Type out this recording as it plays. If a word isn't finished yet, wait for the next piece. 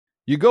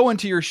You go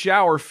into your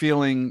shower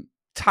feeling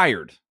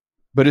tired,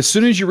 but as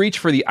soon as you reach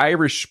for the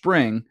Irish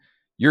Spring,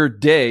 your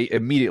day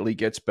immediately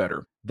gets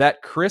better.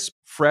 That crisp,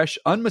 fresh,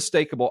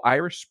 unmistakable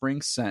Irish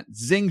Spring scent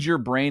zings your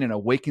brain and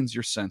awakens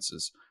your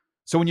senses.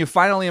 So when you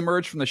finally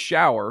emerge from the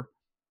shower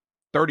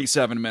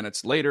 37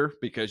 minutes later,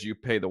 because you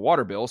pay the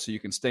water bill so you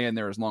can stay in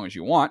there as long as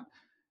you want,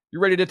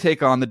 you're ready to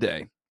take on the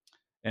day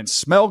and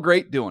smell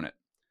great doing it.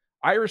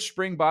 Irish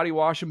Spring Body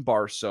Wash and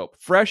Bar Soap.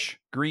 Fresh,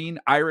 green,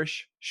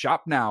 Irish.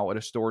 Shop now at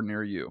a store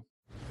near you.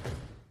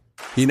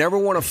 You never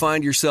want to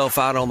find yourself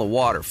out on the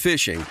water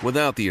fishing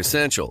without the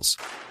essentials.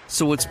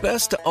 So it's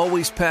best to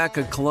always pack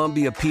a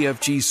Columbia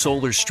PFG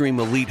Solar Stream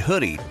Elite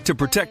hoodie to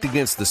protect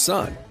against the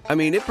sun. I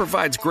mean, it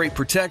provides great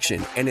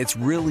protection, and it's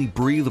really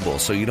breathable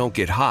so you don't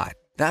get hot.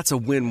 That's a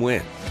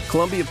win-win.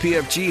 Columbia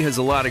PFG has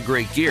a lot of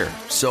great gear.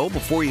 So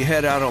before you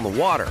head out on the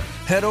water,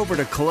 head over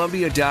to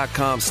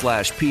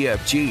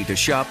Columbia.com/PFG to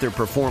shop their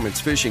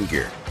performance fishing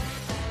gear.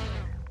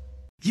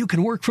 You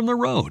can work from the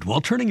road while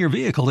turning your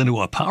vehicle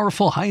into a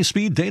powerful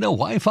high-speed data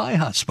Wi-Fi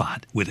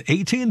hotspot with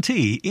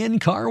AT&T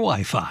in-car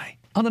Wi-Fi.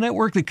 On the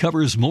network that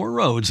covers more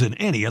roads than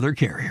any other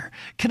carrier.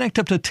 Connect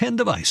up to 10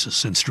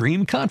 devices and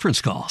stream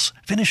conference calls.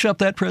 Finish up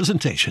that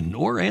presentation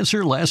or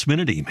answer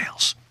last-minute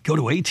emails. Go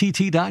to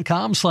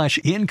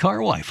att.com/in-car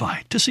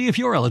Wi-Fi to see if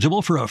you're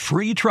eligible for a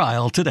free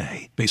trial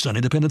today. Based on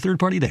independent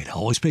third-party data,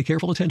 always pay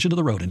careful attention to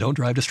the road and don't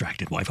drive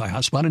distracted. Wi-Fi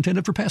hotspot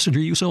intended for passenger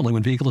use only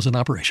when vehicle is in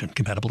operation.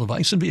 Compatible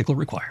device and vehicle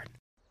required.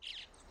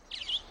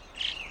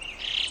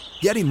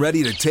 Getting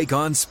ready to take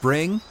on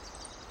spring?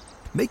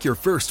 Make your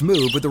first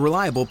move with the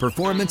reliable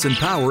performance and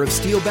power of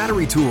Steel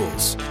battery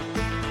tools.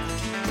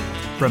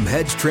 From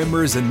hedge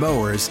trimmers and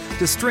mowers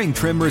to string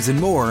trimmers and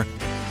more,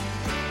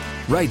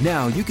 right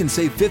now you can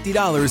save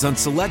 $50 on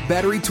select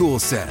battery tool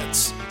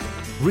sets.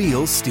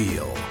 Real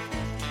Steel.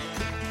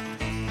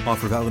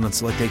 Offer valid on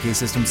select AK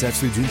system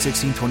sets through June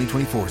 16,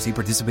 2024. See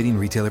participating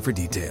retailer for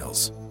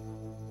details.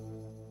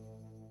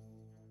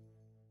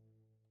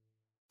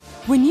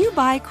 When you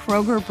buy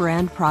Kroger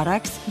brand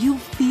products, you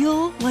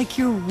feel like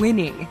you're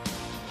winning.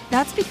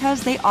 That's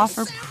because they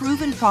offer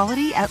proven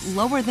quality at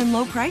lower than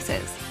low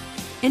prices.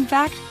 In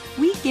fact,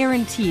 we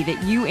guarantee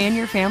that you and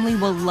your family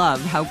will love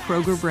how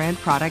Kroger brand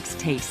products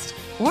taste,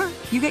 or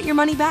you get your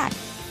money back.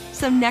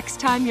 So next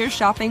time you're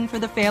shopping for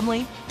the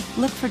family,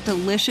 look for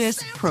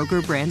delicious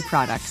Kroger brand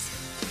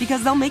products,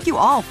 because they'll make you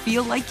all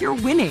feel like you're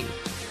winning.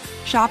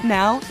 Shop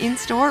now,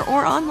 in-store,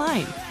 or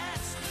online.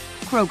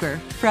 Kroger,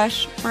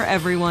 fresh for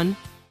everyone.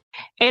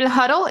 El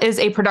Huddle is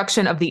a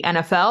production of the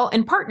NFL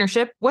in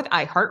partnership with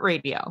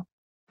iHeartRadio.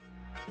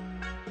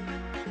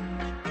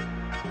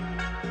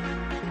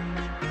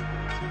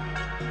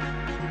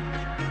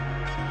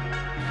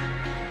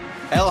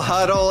 El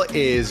Huddle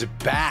is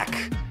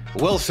back.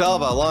 Will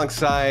Selva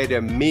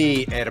alongside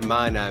mi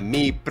hermana,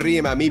 mi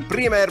prima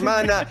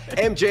hermana,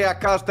 MJ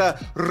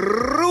Acosta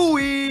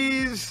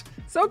Ruiz.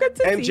 So good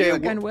to see you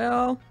again,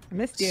 Will. I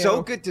missed you.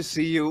 So good to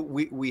see you.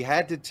 We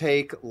had to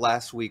take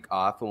last week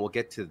off, and we'll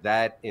get to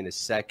that in a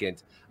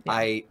second. Yeah.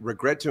 I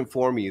regret to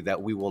inform you that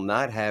we will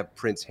not have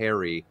Prince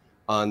Harry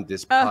on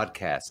this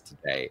podcast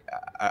today.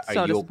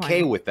 Are you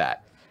okay with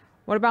that?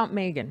 What about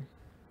Meghan?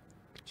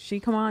 She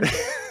come on?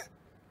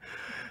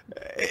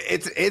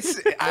 It's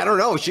I don't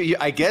know.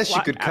 I guess she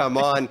could come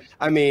on.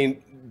 I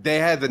mean, they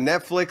had the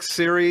Netflix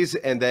series,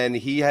 and then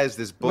he has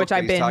this book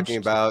that he's talking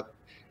about.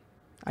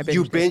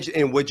 You binged,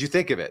 and what'd you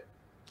think of it?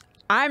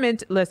 I'm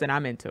into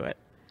it.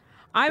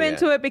 I'm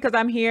into it because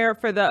I'm here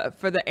for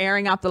the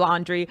airing out the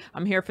laundry.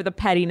 I'm here for the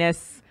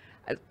pettiness.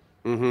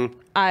 Mm-hmm.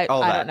 I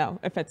don't know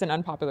if it's an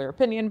unpopular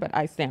opinion, but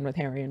I stand with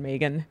Harry and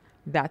Meghan.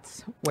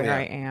 That's where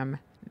I am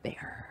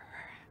there.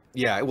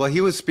 Yeah, well,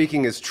 he was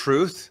speaking his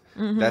truth.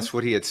 Mm-hmm. That's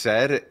what he had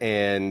said.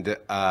 And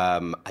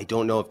I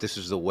don't know if this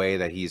is the way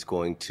that he's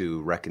going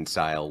to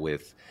reconcile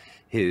with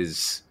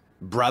his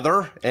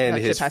brother and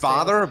his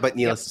father. But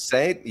needless to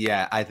say,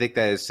 yeah, I think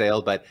that has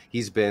sailed. But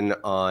he's been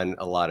on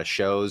a lot of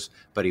shows,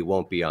 but he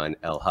won't be on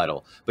El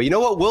Huddle. But you know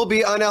what will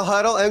be on El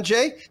Huddle,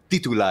 MJ?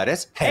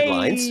 Titulares,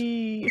 headlines.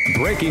 Hey.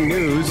 Breaking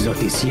news.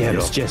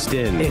 Noticieros just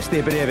in.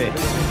 Este breve.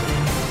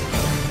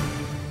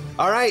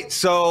 All right,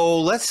 so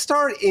let's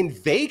start in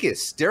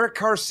Vegas. Derek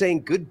Carr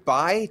saying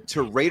goodbye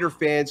to Raider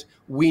fans.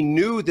 We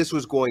knew this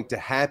was going to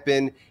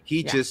happen.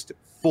 He just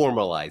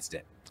formalized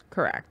it.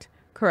 Correct.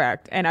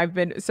 And I've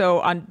been, so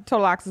on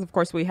Total Access, of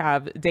course, we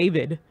have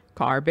David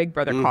Carr, Big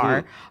Brother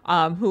Carr,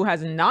 who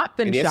has not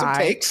been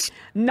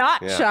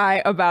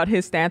shy about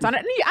his stance on it.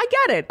 And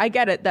I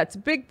get it. That's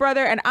Big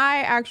Brother. And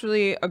I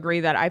actually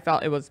agree that I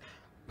felt it was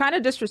kind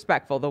of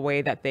disrespectful the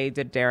way that they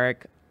did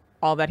Derek,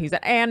 all that he's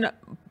at. And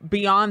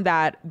beyond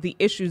that, the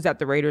issues that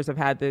the Raiders have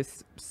had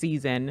this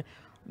season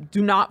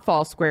do not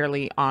fall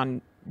squarely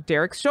on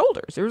Derek's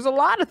shoulders. There was a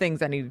lot of things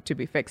that needed to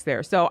be fixed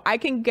there. So I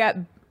can get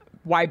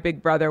why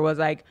Big Brother was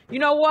like, you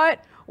know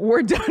what?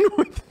 We're done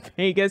with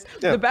Vegas.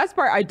 Yeah. The best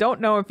part, I don't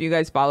know if you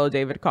guys follow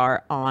David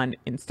Carr on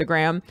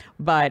Instagram,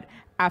 but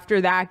after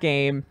that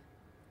game,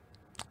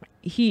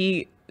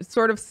 he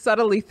sort of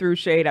subtly threw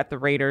shade at the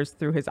Raiders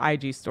through his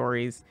IG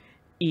stories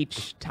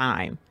each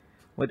time.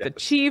 with the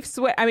Chiefs.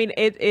 I mean,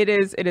 it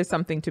is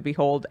something to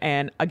behold.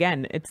 And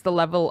again, it's the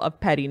level of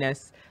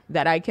pettiness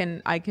that I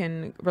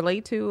can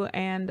relate to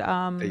and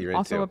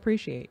also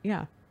appreciate.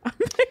 Yeah.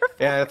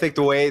 Yeah, I think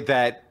the way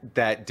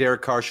that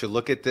Derek Carr should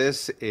look at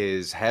this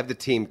is have the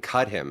team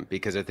cut him,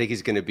 because I think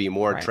he's going to be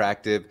more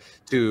attractive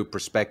to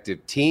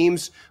prospective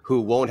teams who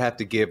won't have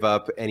to give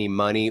up any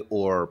money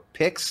or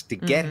picks to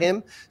get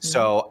him.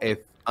 So if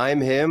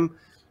I'm him,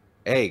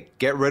 hey,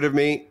 get rid of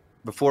me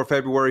before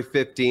February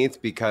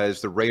 15th,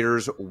 because the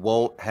Raiders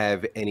won't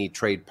have any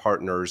trade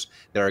partners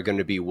that are going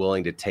to be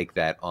willing to take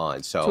that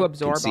on. So to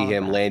absorb, see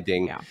him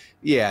landing.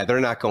 Yeah,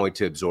 they're not going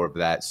to absorb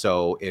that.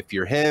 So if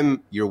you're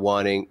him,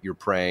 you're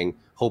praying,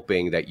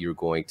 hoping that you're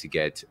going to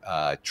get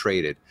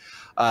traded.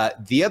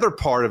 The other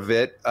part of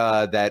it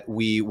that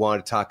we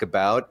want to talk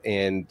about,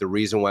 and the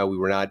reason why we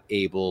were not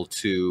able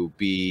to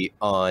be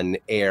on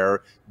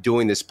air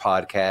doing this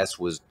podcast,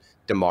 was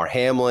Damar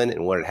Hamlin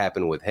and what had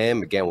happened with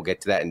him. Again, we'll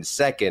get to that in a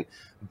second.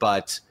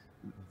 But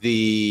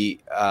the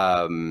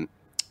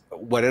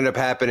what ended up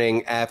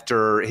happening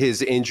after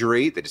his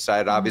injury, they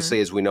decided, obviously,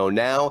 as we know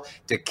now,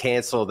 to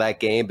cancel that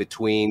game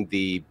between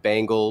the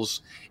Bengals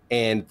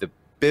and the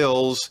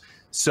Bills.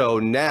 So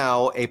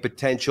now a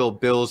potential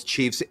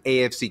Bills-Chiefs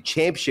AFC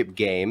Championship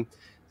game,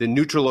 the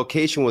neutral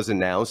location was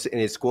announced, and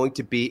it's going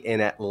to be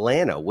in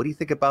Atlanta. What do you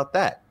think about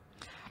that?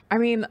 I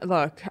mean,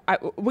 look,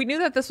 we knew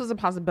that this was a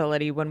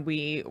possibility when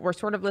we were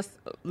sort of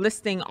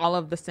listing all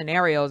of the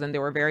scenarios, and they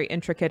were very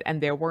intricate,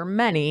 and there were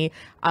many.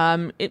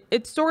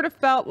 It sort of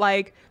felt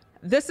like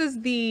this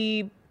is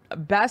the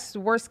best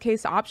worst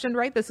case option,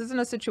 right? This isn't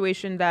a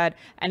situation that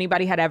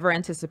anybody had ever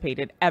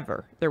anticipated,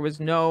 ever. There was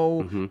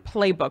no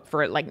playbook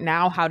for it. Like,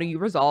 now, how do you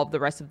resolve the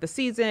rest of the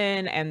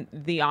season and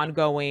the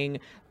ongoing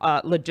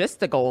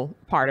logistical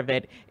part of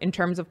it in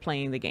terms of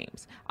playing the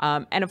games?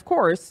 And of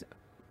course,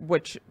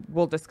 which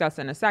we'll discuss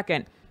in a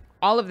second,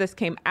 all of this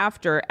came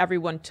after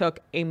everyone took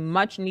a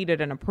much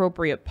needed and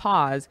appropriate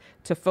pause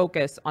to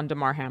focus on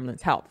Damar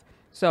Hamlin's health.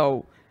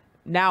 So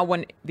now,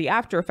 when the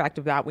after effect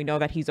of that, we know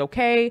that he's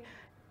okay.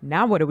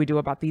 Now what do we do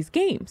about these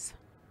games?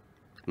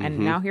 And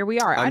now here we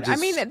are. I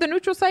mean, the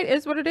neutral site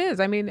is what it is.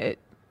 I mean,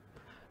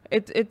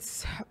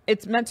 it's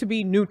meant to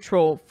be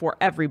neutral for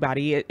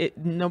everybody.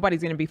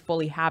 Nobody's going to be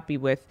fully happy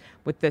with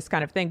this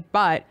kind of thing,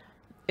 but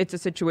it's a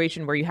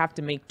situation where you have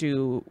to make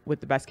do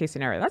with the best case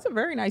scenario. That's a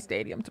very nice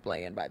stadium to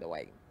play in, by the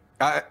way.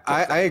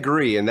 I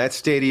agree. And that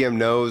stadium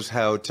knows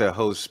how to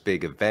host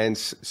big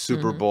events,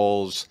 Super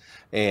Bowls,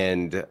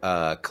 and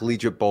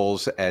collegiate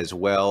bowls as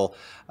well.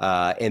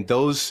 And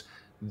those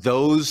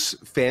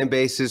fan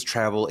bases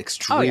travel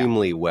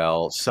extremely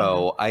well.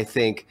 So I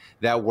think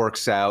that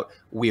works out.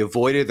 We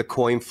avoided the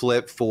coin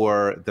flip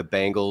for the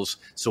Bengals.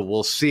 So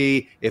we'll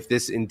see if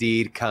this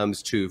indeed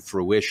comes to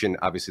fruition.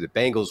 Obviously, the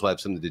Bengals will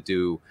have something to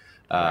do.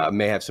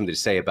 May have something to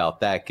say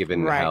about that,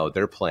 given how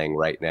they're playing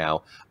right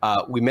now.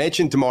 We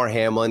mentioned Damar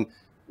Hamlin.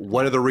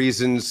 One of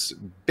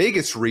the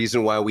biggest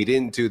reason why we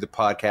didn't do the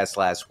podcast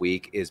last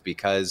week is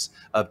because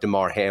of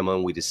Damar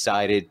Hamlin. We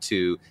decided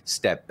to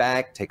step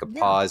back, take a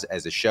pause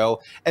as a show,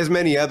 as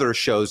many other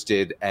shows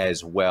did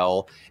as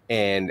well.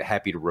 And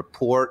happy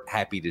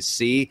to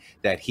see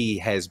that he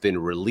has been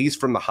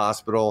released from the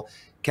hospital,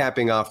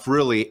 capping off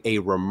really a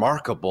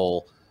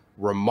remarkable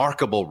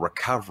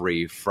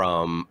recovery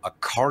from a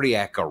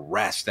cardiac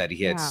arrest that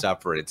he had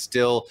suffered. It's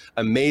still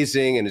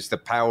amazing, and it's the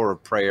power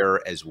of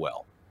prayer as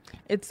well.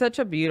 It's such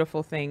a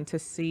beautiful thing to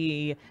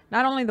see,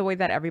 not only the way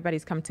that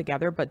everybody's come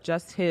together, but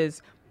just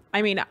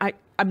I'm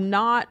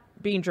not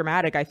being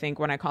dramatic, I think,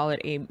 when I call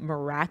it a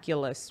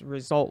miraculous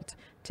result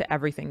to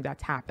everything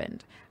that's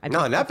happened.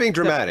 No, not being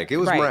dramatic. It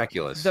was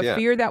miraculous. The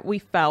fear that we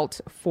felt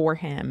for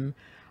him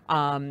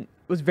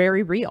was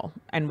very real,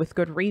 and with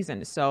good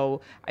reason.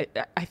 So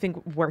I think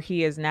where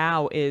he is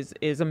now is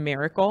a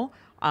miracle.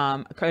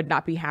 Could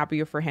not be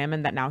happier for him,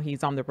 and that now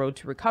he's on the road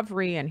to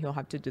recovery and he'll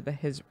have to do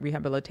his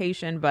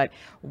rehabilitation. But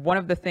one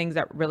of the things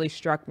that really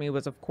struck me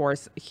was, of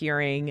course,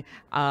 hearing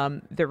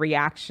the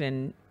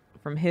reaction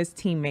from his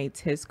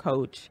teammates, his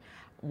coach,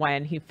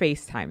 when he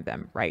FaceTimed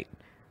them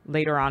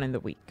later on in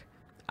the week.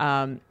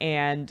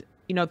 And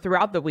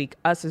throughout the week,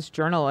 us as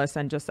journalists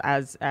and just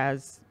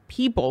as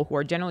people who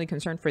are generally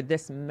concerned for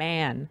this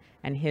man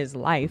and his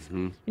life,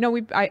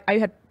 I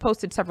had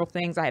posted several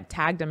things. I had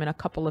tagged him in a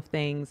couple of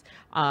things,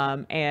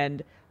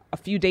 and a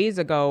few days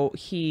ago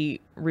he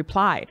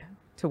replied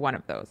to one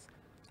of those.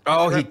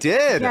 He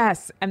did?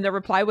 Yes, and the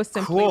reply was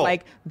simply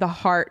like the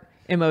heart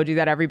emoji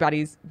that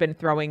everybody's been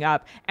throwing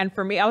up. And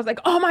for me, I was like,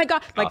 oh my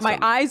God, like my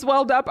eyes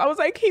welled up. I was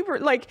like,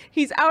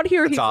 he's out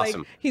here. That's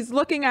awesome. He's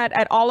looking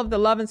at all of the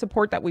love and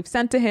support that we've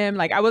sent to him.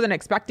 Like, I wasn't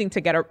expecting to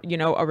get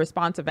a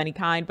response of any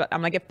kind, but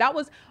I'm like, if that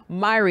was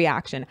my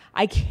reaction,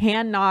 I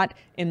cannot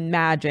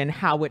imagine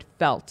how it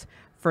felt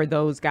for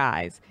those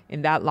guys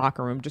in that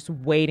locker room, just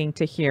waiting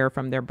to hear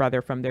from their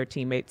brother, from their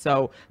teammates.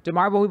 So,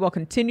 DeMar, we will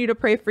continue to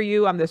pray for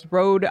you on this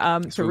road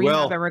to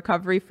rehab and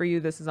recovery for you.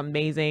 This is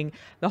amazing.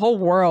 The whole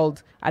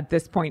world at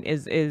this point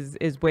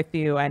is with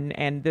you,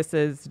 and this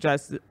is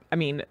just,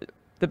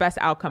 the best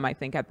outcome, I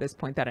think, at this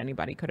point that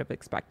anybody could have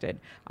expected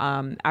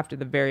after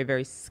the very,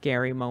 very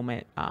scary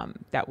moment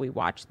that we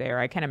watched there.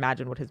 I can't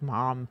imagine what his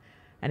mom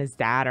and his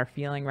dad are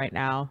feeling right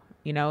now,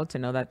 to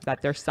know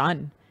that their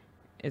son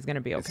is going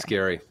to be okay. It's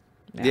scary.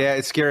 Yeah,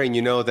 it's scary. And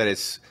you know that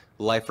it's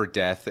life or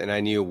death. And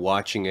I knew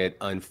watching it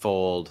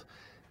unfold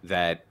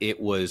that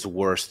it was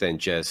worse than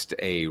just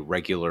a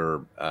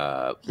regular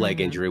leg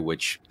injury,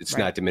 which it's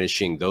not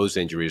diminishing those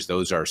injuries.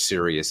 Those are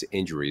serious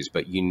injuries.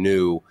 But you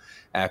knew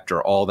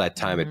after all that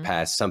time had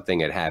passed, something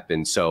had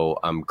happened. So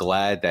I'm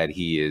glad that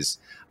he is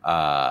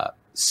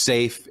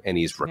safe and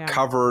he's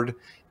recovered.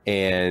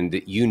 And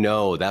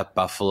that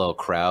Buffalo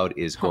crowd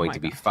is going to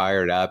be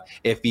fired up.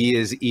 If he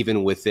is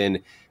even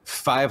within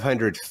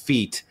 500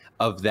 feet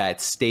of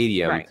that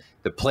stadium,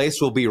 the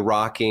place will be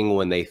rocking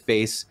when they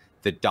face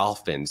the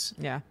Dolphins.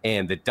 Yeah.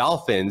 And the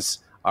Dolphins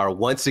are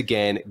once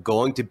again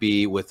going to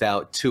be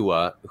without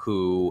Tua,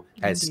 who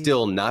has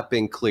still not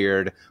been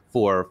cleared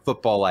for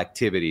football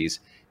activities.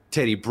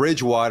 Teddy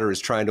Bridgewater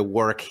is trying to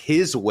work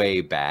his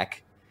way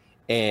back,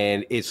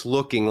 and it's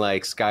looking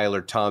like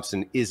Skylar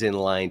Thompson is in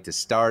line to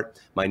start.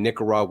 My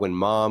Nicaraguan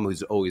mom,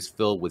 who's always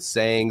filled with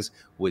sayings,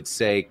 would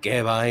say,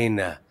 "Que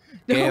vaina."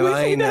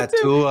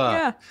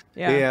 Tua.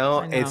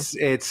 Yeah.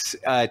 It's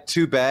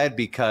too bad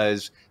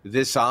because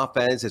this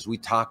offense, as we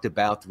talked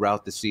about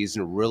throughout the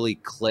season, really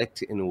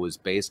clicked, and it was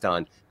based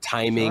on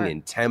timing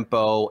and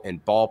tempo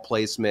and ball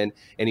placement.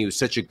 And he was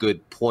such a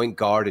good point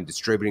guard in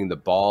distributing the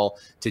ball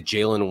to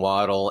Jalen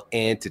Waddle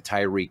and to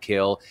Tyreek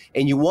Hill.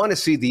 And you want to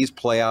see these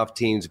playoff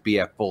teams be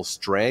at full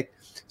strength.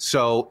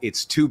 So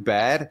it's too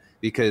bad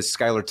because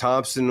Skylar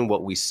Thompson,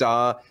 what we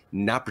saw,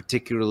 not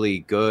particularly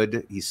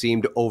good. He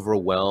seemed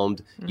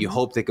overwhelmed. You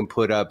hope they can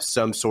put up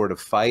some sort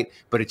of fight,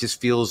 but it just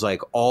feels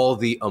like all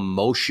the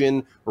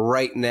emotion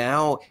right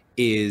now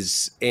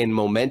and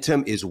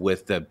momentum is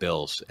with the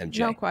Bills, MJ.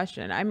 No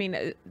question. I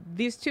mean,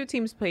 these two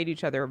teams played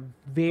each other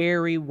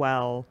very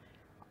well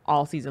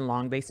all season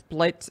long. They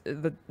split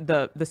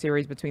the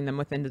series between them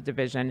within the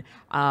division.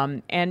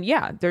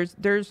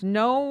 There's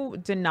no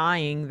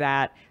denying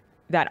that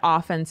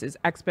offense is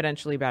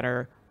exponentially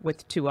better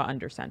with Tua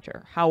under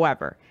center.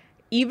 However,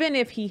 even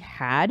if he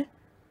had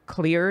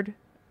cleared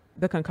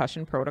the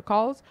concussion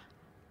protocols,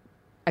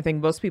 I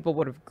think most people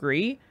would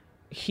agree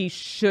he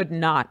should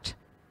not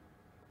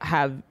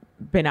have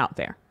been out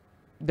there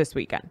this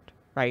weekend,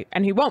 right?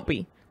 And he won't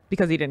be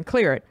because he didn't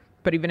clear it.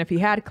 But even if he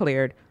had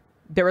cleared,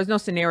 there was no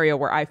scenario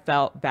where I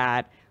felt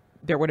that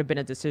there would have been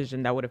a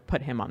decision that would have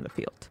put him on the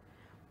field.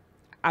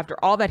 After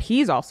all that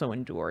he's also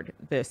endured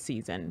this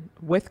season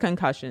with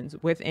concussions,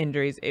 with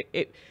injuries,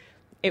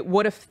 it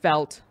would have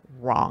felt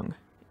wrong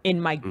in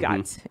my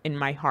gut, in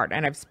my heart.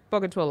 And I've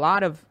spoken to a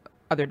lot of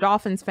other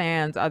Dolphins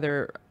fans,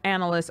 other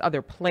analysts,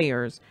 other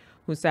players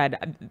who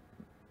said,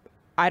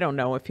 I don't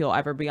know if he'll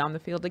ever be on the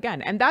field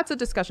again. And that's a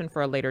discussion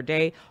for a later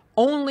day.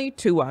 Only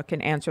Tua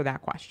can answer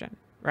that question,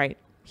 right?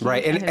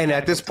 Right. And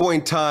at this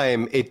point in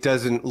time, it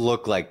doesn't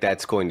look like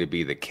that's going to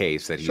be the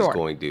case, that he's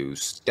going to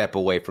step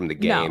away from the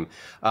game.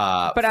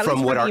 No. But at from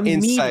least what our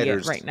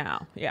insiders right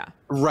now. Yeah.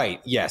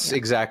 Right. Yes,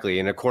 exactly.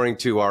 And according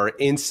to our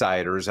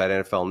insiders at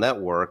NFL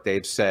Network,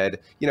 they've said,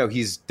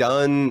 he's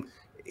done,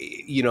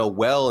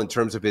 well in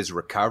terms of his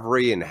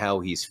recovery and how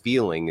he's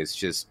feeling. It's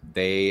just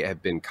they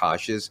have been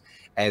cautious,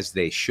 as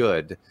they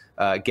should.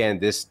 Again,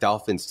 this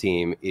Dolphins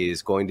team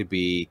is going to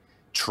be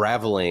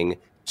traveling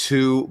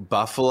to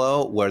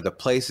Buffalo, where the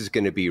place is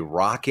going to be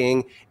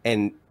rocking.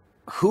 And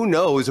who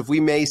knows if we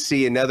may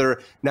see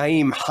another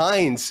Nyheim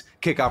Hines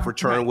kickoff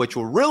return, which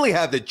will really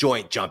have the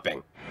joint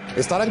jumping.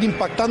 Estarán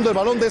impactando el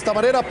balón de esta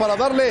manera para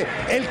darle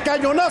el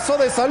cañonazo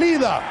de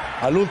salida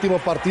al último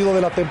partido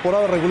de la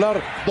temporada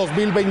regular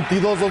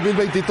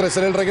 2022-2023.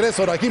 En el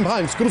regreso, Nyheim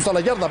Hines cruza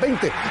la yarda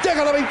 20,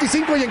 llega a la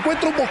 25 y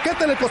encuentra un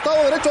boquete en el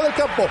costado derecho del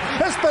campo.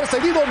 Es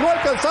perseguido, no ha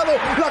alcanzado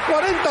la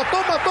 40,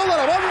 toma toda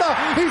la banda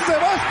y se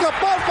va a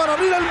escapar para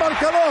abrir el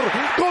marcador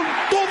con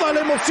toda la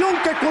emoción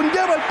que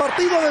conlleva el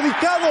partido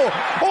dedicado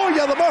hoy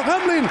a Damar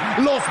Hamlin.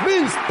 Los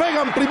Bills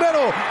pegan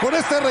primero con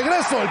este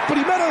regreso, el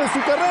primero de su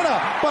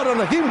carrera para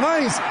Nyheim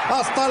Hines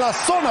hasta la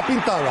zona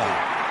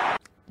pintada.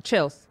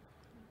 Chills.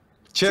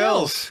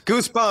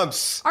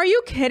 Goosebumps. Are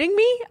you kidding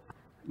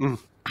me?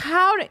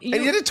 How do you? I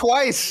did it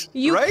twice.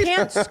 You right?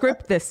 can't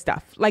script this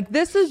stuff. Like,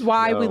 this is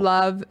why we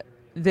love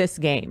this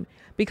game,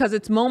 because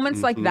it's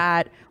moments like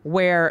that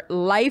where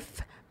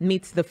life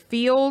meets the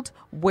field,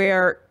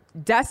 where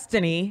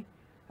destiny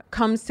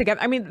comes together.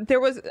 I mean,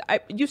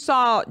 you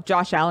saw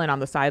Josh Allen on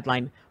the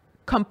sideline,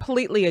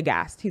 completely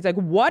aghast. He's like,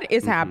 what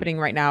is happening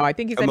right now? I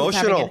think he said he's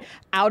having an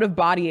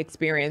out-of-body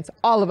experience.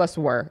 All of us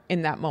were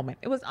in that moment.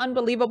 It was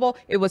unbelievable.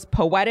 It was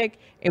poetic.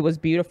 It was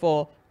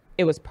beautiful.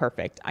 It was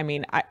perfect. I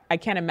mean, I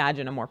can't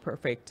imagine a more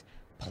perfect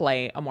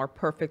play, a more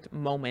perfect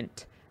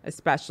moment,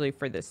 especially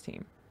for this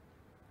team.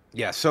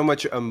 Yeah, so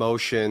much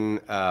emotion.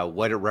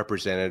 What it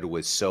represented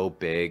was so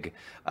big.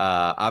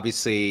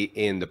 Obviously,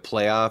 in the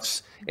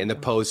playoffs, in the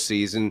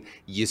postseason,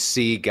 you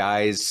see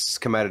guys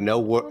come out of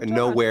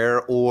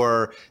nowhere,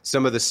 or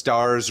some of the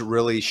stars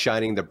really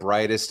shining the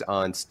brightest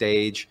on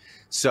stage.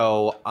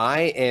 So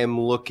I am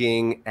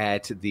looking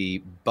at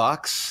the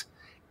Bucks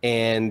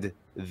and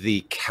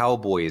the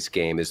Cowboys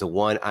game is the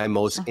one I'm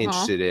most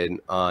interested in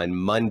on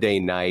Monday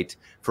night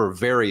for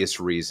various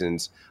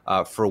reasons.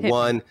 For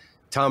one,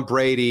 Tom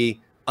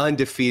Brady,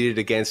 undefeated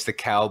against the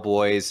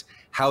Cowboys.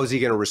 How is he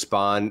going to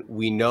respond?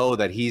 We know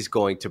that he's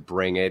going to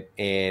bring it,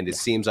 and it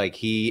seems like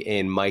he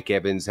and Mike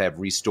Evans have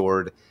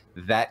restored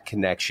that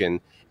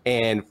connection.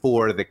 And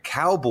for the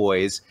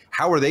Cowboys,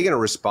 how are they going to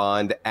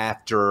respond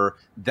after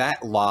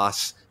that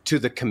loss to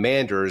the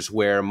Commanders,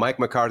 where Mike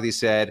McCarthy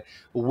said,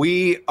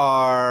 we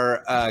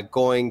are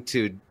going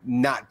to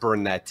not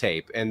burn that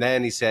tape. And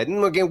then he said,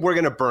 again, we're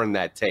going to burn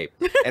that tape.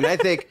 And I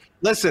think,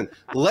 listen,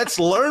 let's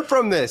learn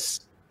from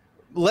this.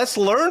 Let's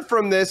learn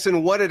from this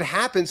and what had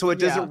happened so it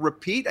doesn't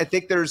repeat. I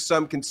think there's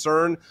some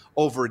concern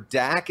over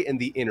Dak and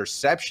the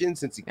interception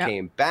since he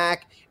came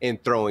back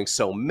and throwing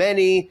so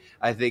many.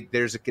 I think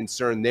there's a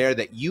concern there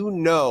that,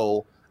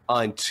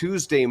 on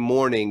Tuesday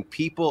morning,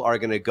 people are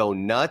going to go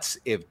nuts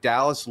if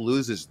Dallas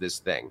loses this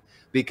thing,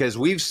 because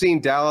we've seen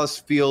Dallas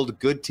field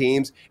good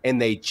teams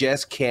and they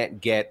just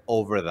can't get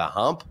over the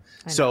hump.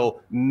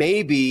 So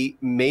maybe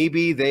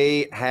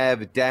they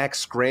have Dak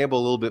scramble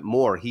a little bit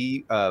more.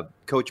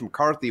 Coach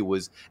McCarthy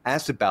was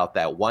asked about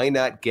that. Why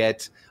not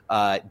get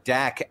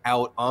Dak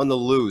out on the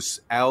loose,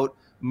 out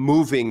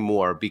moving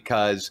more?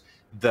 Because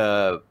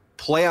the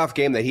playoff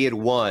game that he had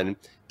won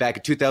back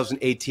in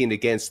 2018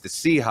 against the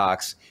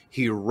Seahawks,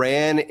 he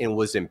ran and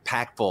was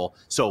impactful.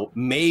 So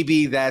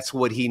maybe that's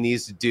what he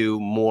needs to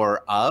do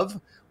more of.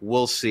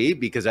 We'll see,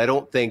 because I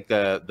don't think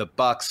the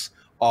Bucks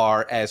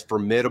are as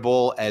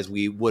formidable as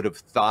we would have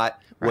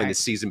thought when the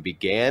season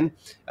began,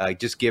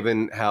 just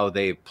given how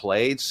they've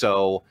played.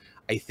 So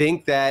I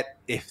think that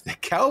if the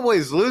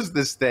Cowboys lose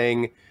this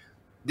thing,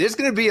 there's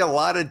going to be a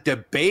lot of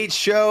debate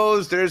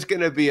shows. There's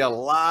going to be a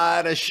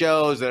lot of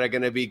shows that are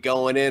going to be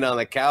going in on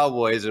the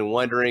Cowboys and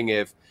wondering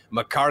if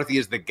McCarthy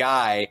is the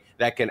guy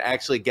that can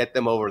actually get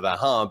them over the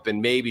hump,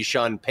 and maybe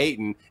Sean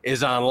Payton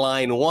is on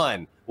line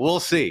one. We'll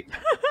see.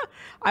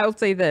 I'll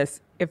say this.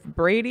 If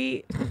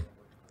Brady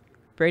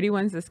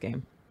wins this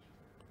game,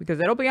 because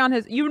it'll be on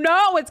his,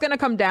 it's going to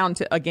come down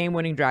to a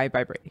game-winning drive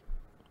by Brady,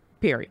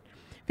 period.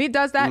 If he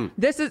does that,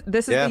 this is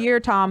the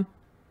year, Tom.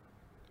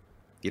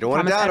 You don't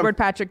want to doubt Edward him.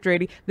 Patrick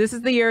Brady. This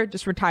is the year.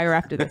 Just retire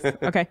after this.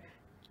 Okay.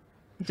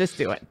 Just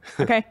do it.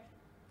 Okay.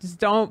 Just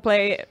don't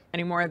play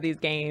any more of these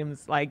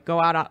games. Like,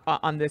 go out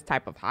on this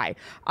type of high.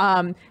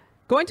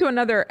 Going to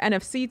another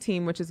NFC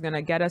team, which is going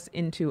to get us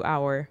into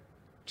our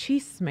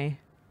chisme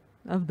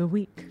of the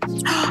week.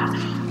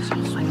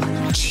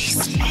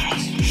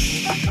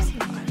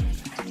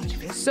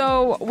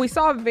 So we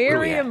saw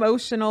very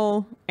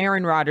emotional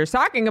Aaron Rodgers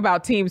talking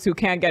about teams who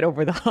can't get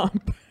over the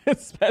hump,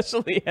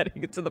 especially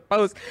heading into the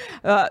post.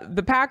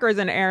 The Packers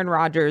and Aaron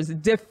Rodgers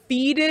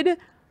defeated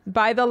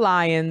by the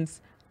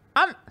Lions.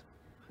 I'm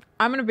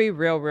going to be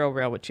real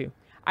with you.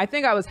 I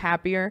think I was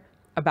happier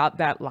about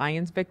that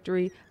Lions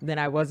victory than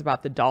I was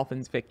about the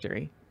Dolphins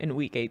victory in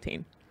Week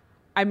 18.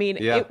 I mean,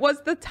 it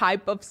was the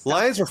type of stuff.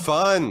 Lions are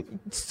fun.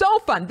 So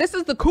fun. This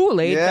is the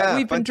Kool-Aid that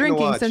we've been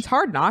drinking since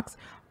Hard Knocks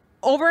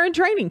over in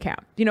training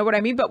camp. You know what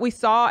I mean? But we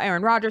saw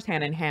Aaron Rodgers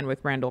hand in hand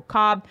with Randall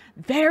Cobb.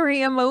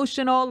 Very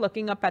emotional,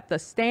 looking up at the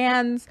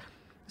stands.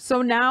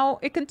 So now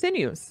it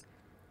continues.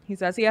 He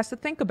says he has to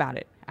think about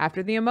it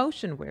after the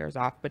emotion wears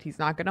off, but he's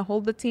not going to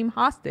hold the team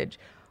hostage.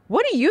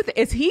 What do you think?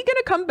 Is he going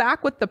to come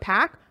back with the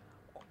Pack?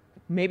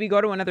 Maybe go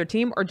to another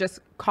team, or just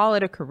call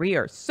it a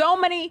career? So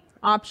many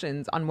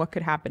options on what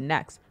could happen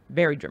next.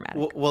 Very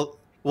dramatic.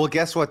 Well,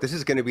 guess what? This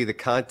is going to be the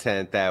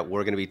content that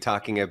we're going to be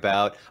talking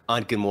about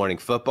on Good Morning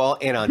Football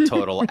and on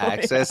Total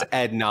Access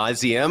ad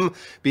nauseum,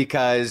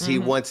 because he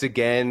once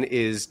again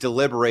is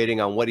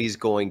deliberating on what he's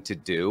going to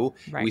do.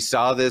 Right. We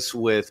saw this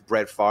with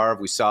Brett Favre.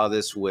 We saw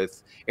this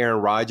with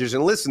Aaron Rodgers.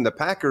 And listen, the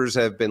Packers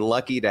have been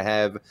lucky to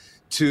have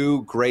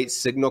two great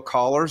signal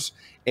callers,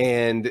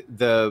 and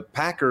the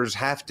Packers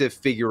have to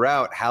figure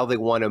out how they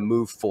want to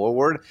move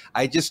forward.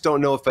 I just don't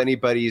know if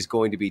anybody is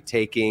going to be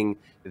taking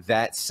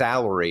that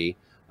salary,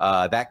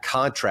 that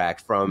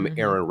contract from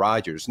Aaron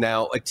Rodgers.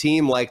 Now, a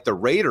team like the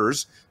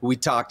Raiders, who we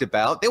talked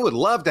about, they would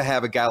love to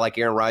have a guy like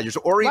Aaron Rodgers,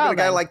 or even a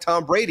guy like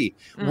Tom Brady.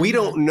 We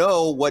don't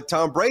know what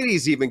Tom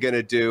Brady's even going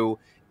to do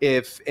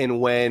if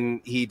and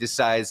when he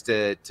decides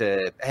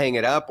to hang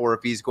it up, or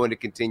if he's going to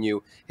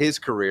continue his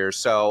career.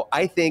 So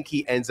I think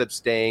he ends up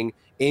staying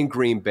in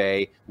Green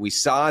Bay. We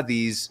saw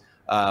these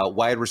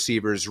wide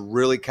receivers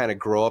really kind of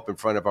grow up in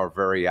front of our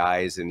very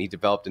eyes, and he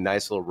developed a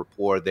nice little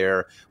rapport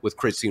there with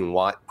Christian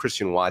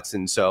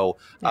Watson. So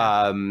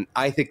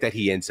I think that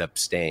he ends up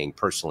staying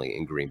personally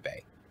in Green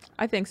Bay.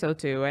 I think so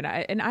too. And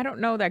I don't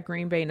know that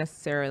Green Bay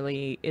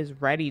necessarily is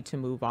ready to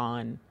move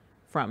on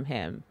from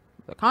him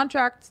the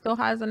contract still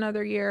has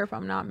another year, if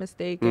I'm not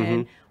mistaken.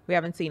 Mm-hmm. We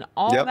haven't seen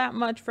all that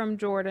much from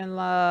Jordan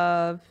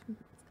Love.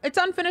 It's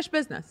unfinished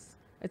business.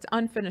 It's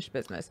unfinished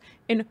business.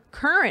 In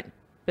current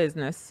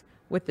business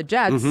with the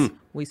Jets,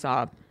 we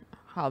saw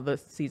how the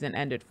season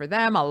ended for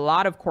them. A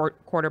lot of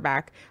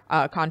quarterback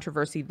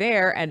controversy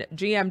there. And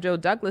GM Joe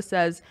Douglas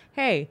says,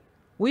 hey,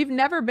 we've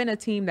never been a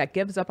team that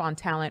gives up on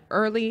talent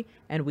early,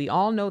 and we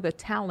all know the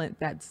talent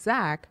that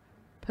Zach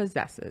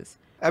possesses.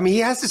 I mean, he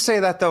has to say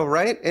that, though,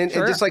 right? And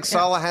just like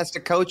Salah has to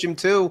coach him,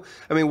 too.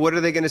 I mean, what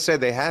are they going to say?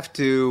 They have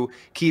to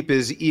keep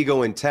his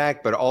ego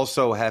intact, but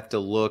also have to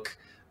look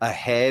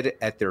ahead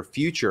at their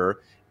future.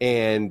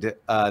 And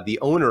the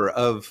owner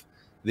of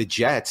the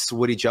Jets,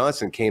 Woody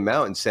Johnson, came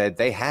out and said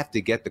they have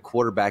to get the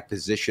quarterback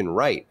position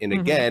right. And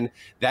again,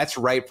 that's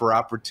right for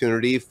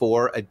opportunity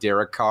for a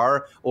Derek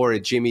Carr or a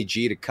Jimmy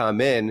G to come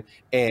in.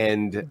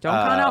 And don't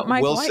count out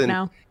Mike Wilson, White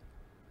now.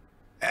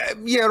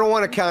 Yeah, I don't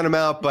want to count him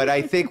out, but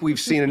I think we've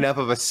seen enough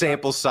of a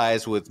sample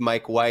size with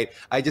Mike White.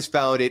 I just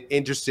found it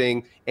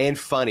interesting and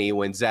funny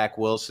when Zach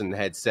Wilson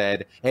had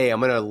said, hey, I'm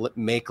going to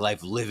make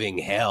life living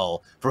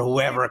hell for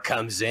whoever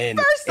comes in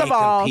and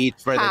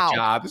competes for the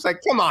job. It's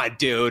like, come on,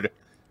 dude.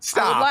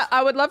 Stop.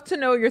 I would love to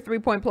know your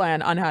 3-point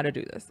plan on how to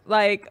do this.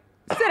 Like,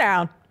 sit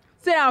down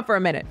for a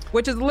minute,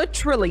 which is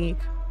literally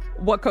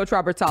what Coach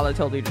Robert Saleh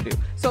told you to do.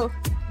 So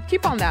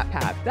keep on that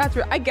path.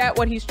 I get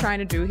what he's trying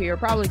to do here.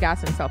 Probably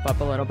gas himself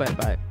up a little bit,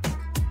 but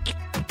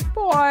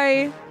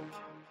boy.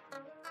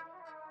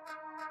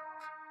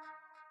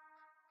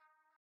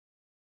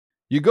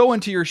 You go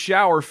into your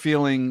shower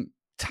feeling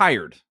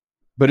tired,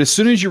 but as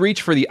soon as you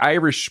reach for the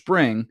Irish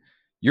Spring,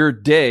 your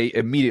day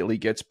immediately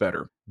gets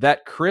better.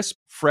 That crisp,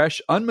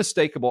 fresh,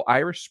 unmistakable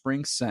Irish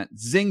Spring scent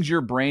zings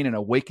your brain and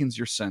awakens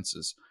your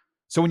senses.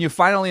 So when you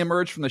finally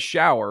emerge from the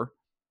shower,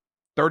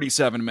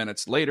 37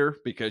 minutes later,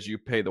 because you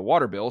pay the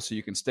water bill so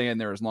you can stay in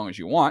there as long as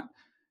you want,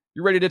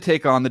 you're ready to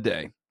take on the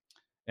day.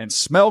 And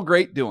smell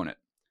great doing it.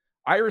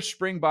 Irish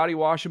Spring Body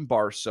Wash and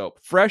Bar Soap.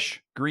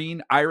 Fresh,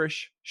 green,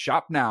 Irish.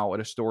 Shop now at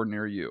a store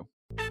near you.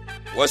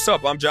 What's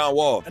up? I'm John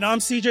Wall. And I'm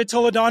CJ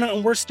Toledano,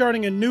 and we're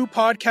starting a new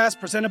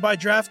podcast presented by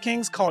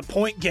DraftKings called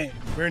Point Game.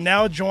 We're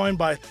now joined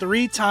by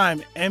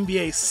 3-time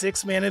NBA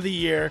Sixth Man of the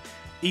Year,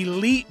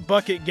 elite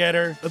bucket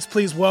getter. Let's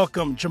please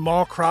welcome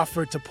Jamal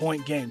Crawford to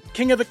Point Game.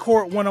 King of the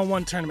Court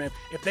one-on-one tournament.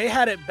 If they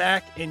had it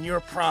back in your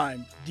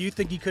prime, do you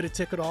think you could have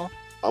took it all?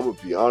 I'm going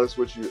to be honest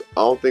with you.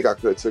 I don't think I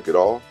could have took it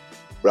all,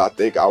 but I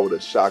think I would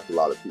have shocked a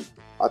lot of people.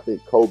 I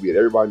think Kobe and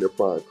everybody in their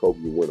prime, Kobe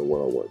would win a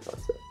one-on-one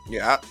contest.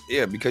 Yeah,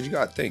 because you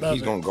got to think.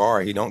 He's going to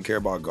guard. He don't care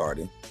about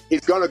guarding.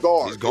 He's going to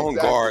guard. He's going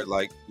to guard.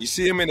 Like, you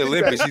see him in the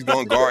Olympics, he's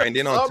going to guard. And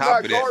then on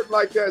top of that. I'm not guarding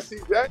like that,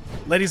 CJ.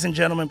 Ladies and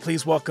gentlemen,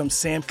 please welcome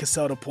Sam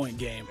Cassell to Point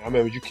Game. I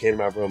remember you came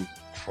out from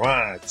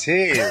prime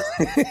 10.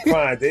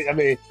 I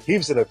mean, he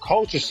was in a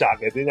culture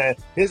shock. And then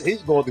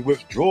he's going through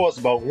withdrawals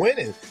about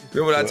winning.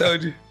 Remember what I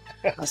told you?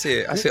 I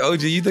said,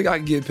 OG, you think I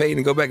can get paid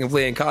and go back and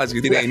play in college?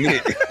 You think they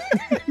ain't it?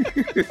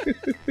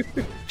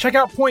 Check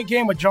out Point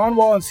Game with John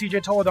Wall and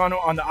CJ Toledano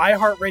on the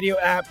iHeartRadio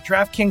app,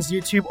 DraftKings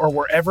YouTube, or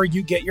wherever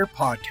you get your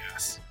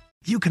podcasts.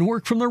 You can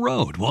work from the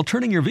road while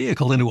turning your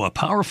vehicle into a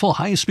powerful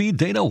high-speed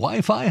data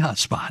Wi-Fi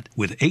hotspot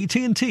with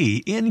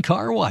AT&T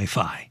in-car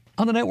Wi-Fi.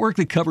 On a network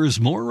that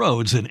covers more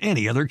roads than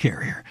any other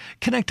carrier.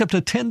 Connect up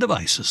to 10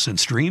 devices and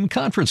stream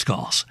conference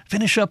calls.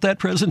 Finish up that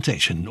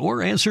presentation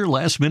or answer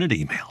last-minute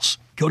emails.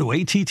 Go to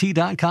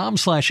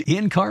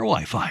att.com/in-car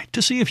Wi-Fi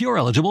to see if you're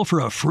eligible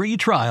for a free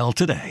trial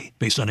today.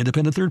 Based on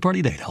independent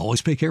third-party data,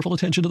 always pay careful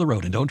attention to the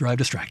road and don't drive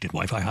distracted.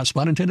 Wi-Fi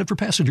hotspot intended for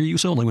passenger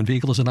use only when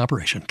vehicle is in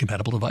operation.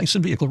 Compatible device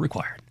and vehicle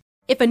required.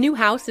 If a new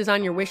house is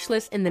on your wish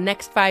list in the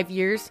next 5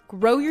 years,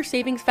 grow your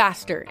savings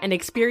faster and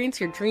experience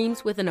your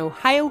dreams with an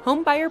Ohio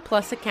Homebuyer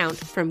Plus account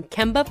from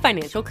Kemba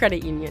Financial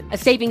Credit Union. A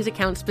savings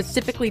account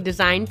specifically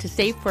designed to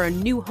save for a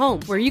new home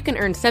where you can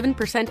earn 7%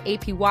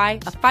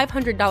 APY, a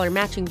 $500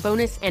 matching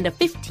bonus, and a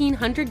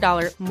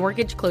 $1,500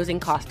 mortgage closing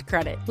cost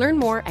credit. Learn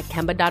more at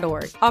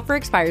Kemba.org. Offer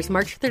expires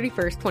March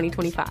 31st,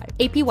 2025.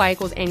 APY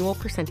equals annual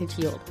percentage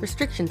yield.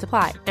 Restrictions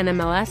apply.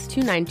 NMLS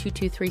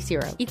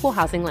 292230. Equal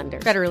housing lender.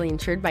 Federally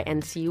insured by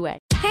NCUA.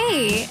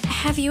 Hey,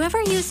 have you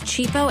ever used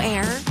Cheapo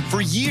Air?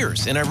 For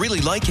years, and I really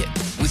like it.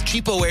 With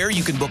Cheapo Air,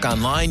 you can book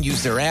online,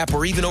 use their app,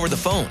 or even over the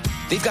phone.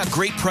 They've got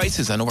great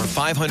prices on over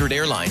 500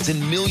 airlines and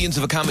millions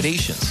of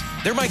accommodations.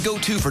 They're my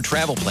go-to for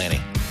travel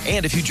planning.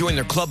 And if you join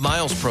their Club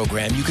Miles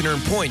program, you can earn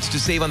points to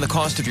save on the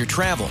cost of your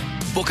travel.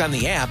 Book on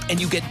the app, and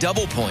you get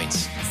double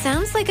points.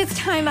 Sounds like it's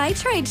time I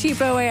tried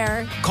Cheapo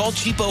Air. Call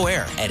Cheapo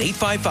Air at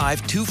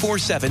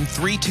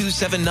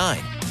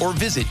 855-247-3279 or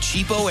visit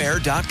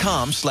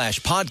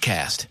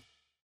cheapoair.com/podcast.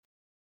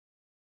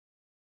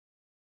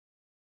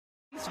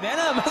 Vean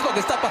nada más lo que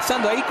está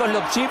pasando ahí con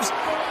los chips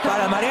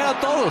para marear a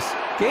todos.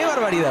 ¡Qué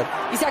barbaridad!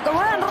 Y se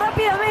acomodan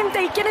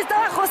rápidamente. ¿Y quién está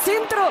bajo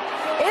centro?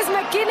 Es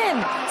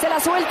McKinnon. Se la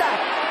suelta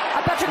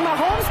a Patrick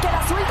Mahomes, que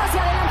la suelta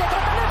hacia adelante,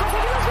 tratando de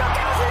conseguir los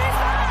bloqueos. ¡Les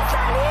va a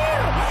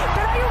salir!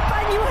 Pero hay un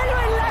pañuelo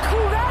en la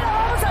jugada.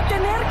 Vamos a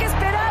tener que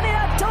esperar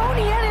a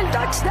Tony en el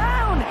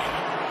touchdown.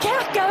 ¿Qué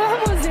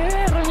acabamos de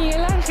ver,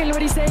 Miguel Ángel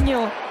Briseño?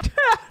 diseño.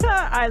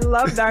 I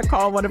love that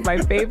call. One of my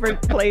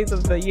favorite plays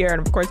of the year.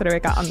 And of course,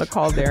 Rebecca on the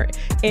call there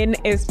in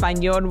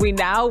Español. We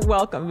now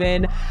welcome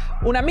in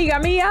una amiga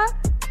mía,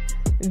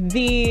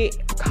 the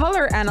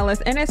color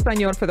analyst in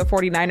Español for the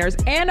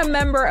 49ers and a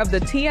member of the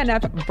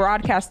TNF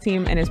broadcast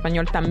team in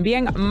Español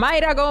también,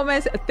 Mayra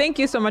Gomez. Thank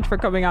you so much for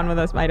coming on with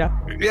us, Mayra.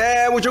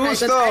 Yeah, mucho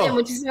gusto.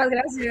 Muchísimas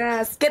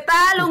gracias. ¿Qué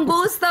tal? Un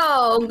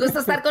gusto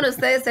estar con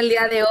ustedes el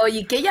día de hoy.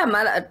 ¿Y qué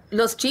llamada?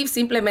 Los Chiefs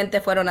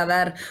simplemente fueron a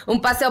dar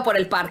un paseo por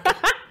el parque.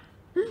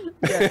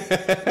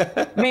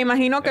 Me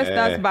imagino que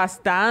estás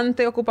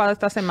bastante ocupado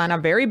esta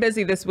semana. Very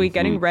busy this week,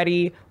 getting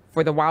ready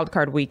for the wild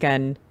card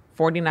weekend.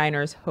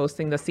 49ers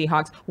hosting the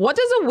Seahawks. What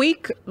does a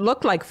week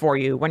look like for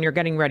you when you're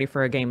getting ready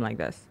for a game like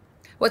this?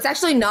 Well, it's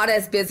actually not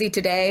as busy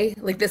today.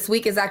 Like this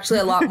week is actually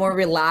a lot more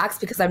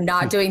relaxed because I'm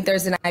not doing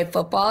Thursday night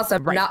football. So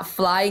I'm not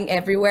flying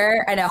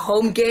everywhere. And a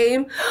home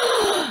game,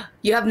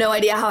 you have no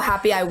idea how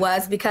happy I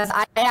was because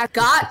I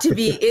got to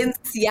be in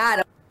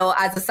Seattle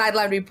as a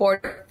sideline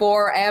reporter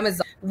for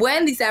Amazon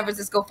when the San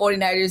Francisco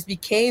 49ers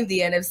became the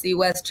NFC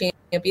West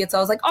champions. So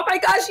I was like, oh my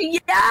gosh,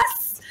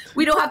 yes!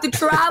 We don't have to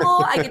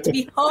travel. I get to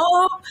be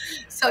home.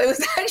 So it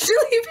was actually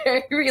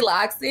very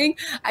relaxing.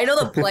 I know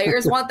the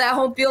players want that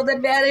home field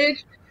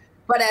advantage,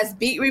 but as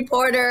beat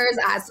reporters,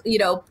 as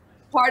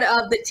part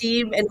of the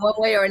team in one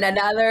way or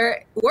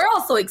another, we're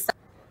also excited.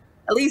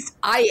 At least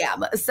I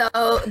am. So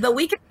the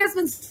weekend has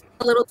been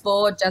a little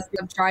full. Just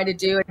I'm trying to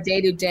do a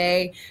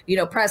day-to-day,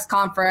 press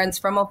conference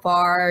from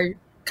afar,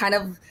 kind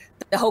of.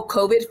 The whole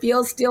COVID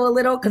feels still a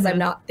little because I'm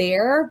not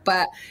there,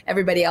 but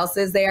everybody else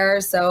is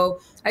there. So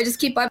I just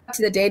keep up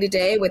to the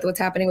day-to-day with what's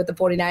happening with the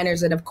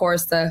 49ers and, of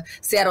course, the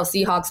Seattle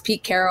Seahawks.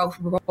 Pete Carroll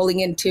rolling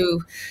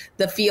into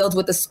the field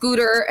with the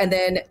scooter and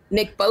then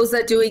Nick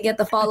Bosa doing it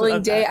the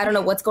following day. I don't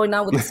know what's going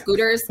on with the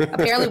scooters.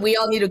 Apparently, we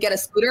all need to get a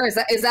scooter. Is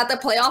that the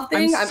playoff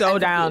thing? I'm so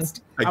down.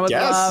 I would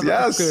love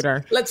a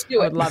scooter. Let's do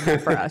it. I would love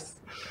that for us.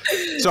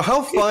 So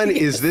how fun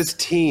is this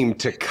team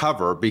to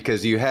cover?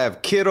 Because you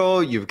have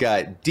Kittle, you've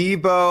got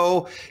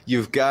Debo,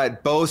 you've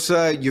got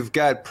Bosa, you've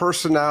got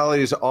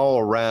personalities all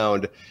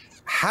around.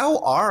 How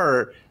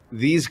are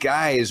these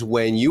guys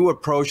when you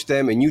approach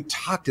them and you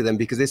talk to them?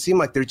 Because they seem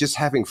like they're just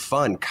having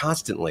fun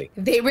constantly.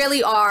 They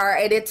really are.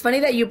 And it's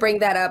funny that you bring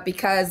that up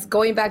because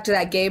going back to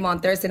that game on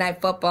Thursday Night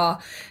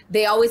Football,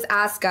 they always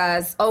ask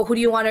us, oh, who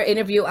do you want to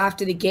interview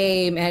after the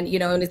game? And,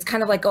 and it's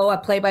kind of like, oh, a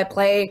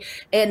play-by-play.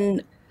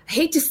 And I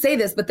hate to say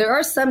this, but there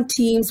are some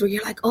teams where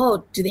you're like,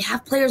 oh, do they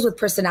have players with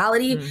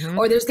personality?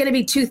 Or there's going to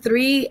be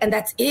 2-3 and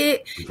that's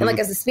it. And like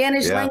as a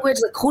Spanish language,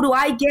 like who do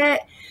I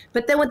get?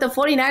 But then with the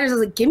 49ers, I was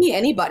like, give me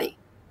anybody.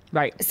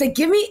 Right. I said,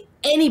 give me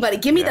anybody.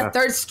 Give me the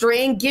third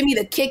string. Give me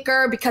the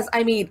kicker because,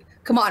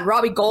 come on,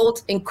 Robbie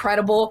Gould,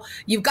 incredible.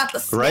 You've got the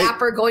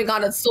snapper going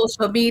on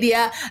social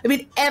media.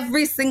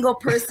 Every single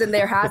person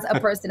there has a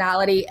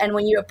personality. And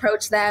when you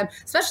approach them,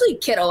 especially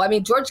Kittle,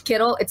 George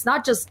Kittle, it's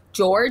not just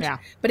George,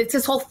 but it's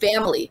his whole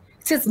family.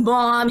 It's his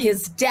mom,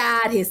 his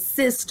dad, his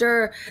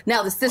sister,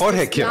 now the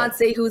sister's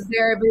fiance who's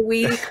there every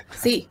week.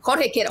 Sí,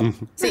 Jorge Kittle.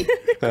 Sí,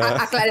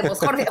 aclaremos,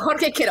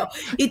 Jorge Kittle.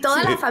 Y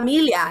toda la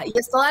familia, y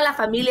es toda la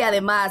familia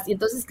además. Y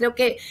entonces creo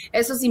que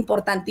eso es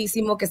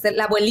importantísimo, que esté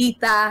la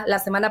abuelita la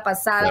semana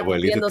pasada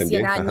cumpliendo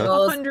 100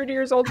 años. 100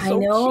 years old, I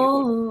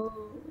know.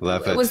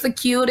 Love it. It was the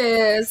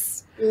cutest.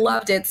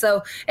 Loved it.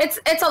 So it's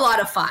a lot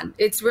of fun.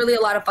 It's really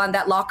a lot of fun.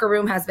 That locker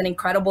room has been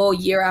incredible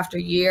year after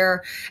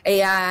year.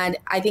 And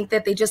I think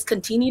that they just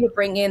continue to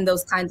bring in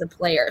those kinds of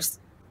players.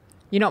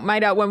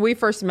 Mayra, when we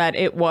first met,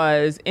 it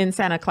was in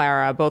Santa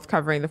Clara, both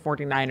covering the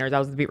 49ers. I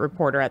was the beat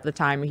reporter at the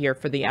time here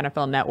for the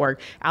NFL Network.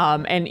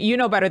 And you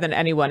know better than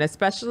anyone,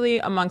 especially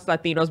amongst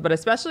Latinos, but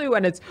especially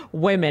when it's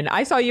women.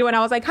 I saw you and I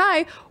was like,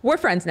 hi, we're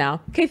friends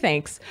now. Okay,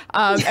 thanks.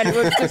 And it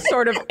was just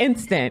sort of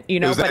instant,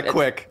 It was that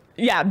quick.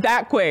 Yeah,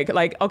 that quick.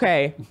 Like,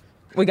 okay,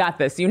 we got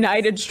this.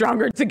 United,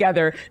 stronger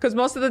together. Because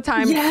most of the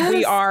time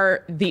we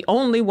are the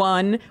only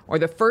one or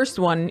the first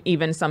one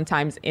even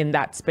sometimes in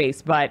that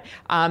space. But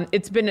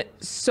it's been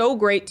so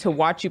great to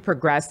watch you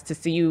progress, to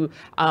see you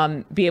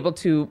be able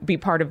to be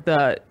part of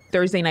the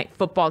Thursday night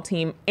football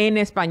team in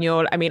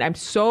Español. I'm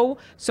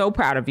so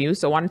proud of you.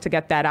 So I wanted to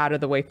get that out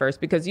of the way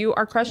first because you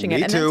are crushing it.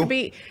 Me and too. then to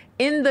be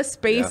in the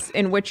space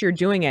in which you're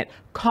doing it,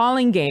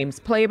 calling games,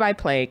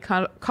 play-by-play,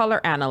 color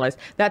analyst,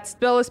 that's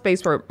still a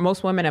space where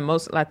most women and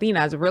most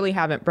Latinas really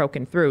haven't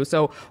broken through.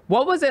 So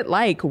what was it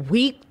like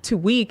week to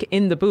week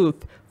in the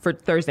booth for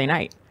Thursday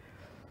night?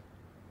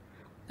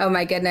 Oh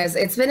my goodness,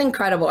 it's been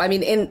incredible.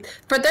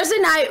 For Thursday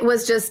night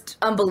was just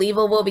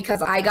unbelievable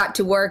because I got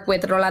to work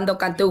with Rolando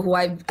Cantu, who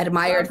I've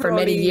admired for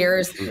many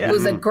years,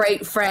 who's a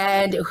great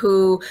friend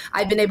who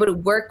I've been able to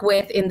work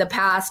with in the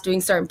past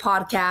doing certain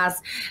podcasts.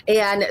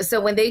 And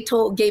so when they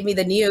gave me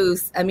the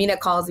news, Amina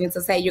calls me and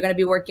says, hey, you're going to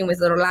be working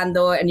with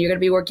Rolando and you're going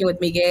to be working with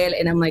Miguel.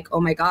 And I'm like,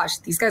 oh my gosh,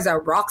 these guys are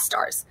rock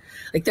stars.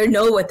 Like they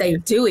know what they're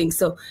doing.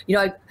 So,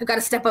 I've got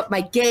to step up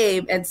my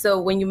game. And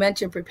so when you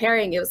mentioned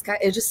preparing, it was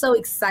just so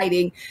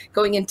exciting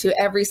going into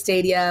every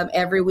stadium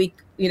every week,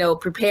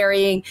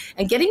 preparing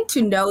and getting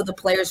to know the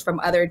players from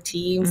other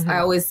teams. I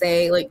always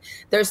say, like,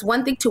 there's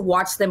one thing to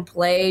watch them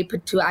play,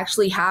 but to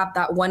actually have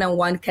that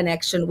one-on-one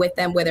connection with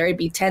them, whether it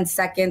be 10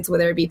 seconds,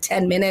 whether it be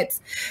 10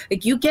 minutes,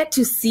 like you get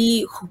to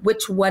see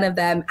which one of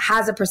them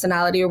has a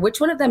personality or which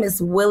one of them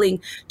is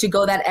willing to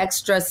go that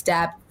extra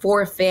step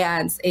for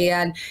fans.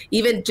 And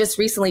even just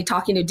recently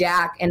talking to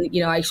Dak, and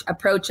I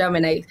approach him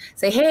and I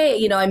say,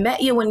 hey, I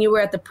met you when you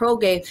were at the pro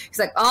game. He's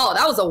like, oh,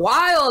 that was a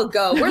while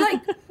ago. We're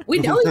like, we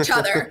know each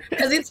other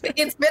because it's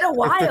been a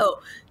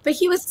while. But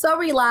he was so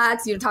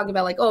relaxed, talking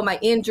about like, oh, my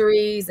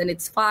injuries, and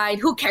it's fine.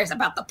 Who cares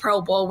about the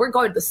Pro Bowl? We're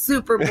going to the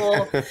Super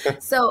Bowl.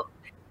 So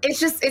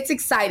it's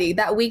exciting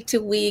that week to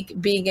week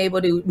being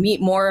able to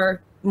meet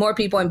more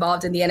people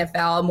involved in the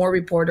NFL, more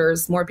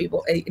reporters, more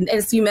people. And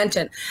as you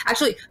mentioned,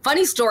 actually,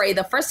 funny story,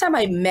 the first time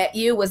I met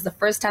you was the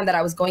first time that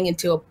I was going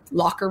into a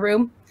locker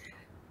room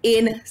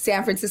in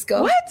San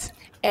Francisco. What?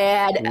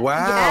 And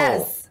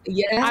wow.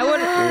 Yes. I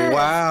would.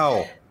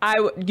 Wow.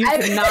 You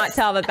could not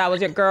tell that was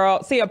your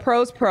girl. See, a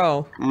pro's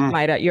pro,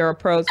 Mayra. You're a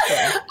pro's pro.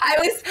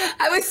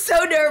 I was so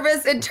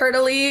nervous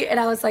internally, and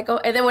I was like, oh.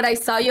 And then when I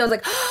saw you, I was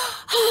like,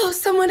 oh,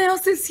 someone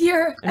else is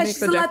here. It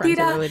makes a difference.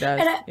 It really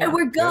does. And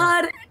we're good.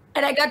 Yeah.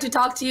 And I got to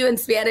talk to you in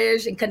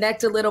Spanish and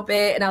connect a little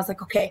bit. And I was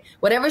like, okay,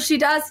 whatever she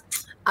does,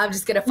 I'm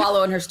just going to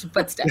follow in her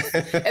footsteps.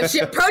 If she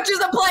approaches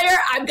a player,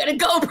 I'm going to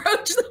go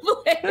approach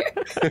the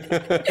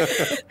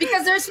player.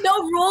 Because there's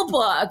no rule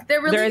book.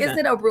 There really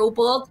isn't a rule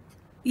book.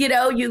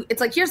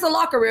 It's like, here's the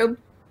locker room.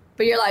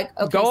 But you're like,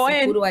 okay, go so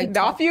in. Who do I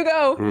talk? Off you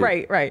go.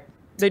 Right.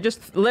 They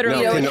just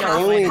literally,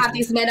 half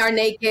these men are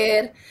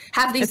naked.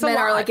 Half these men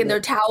are like in their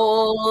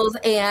towels.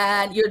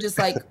 And you're just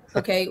like,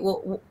 okay,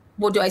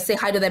 well, do I say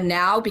hi to them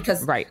now?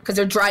 Because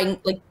they're drying,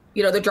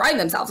 they're drying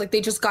themselves. Like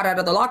they just got out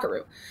of the locker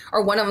room,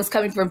 or one of them's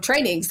coming from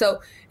training.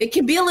 So it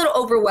can be a little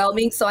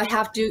overwhelming. So I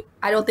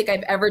don't think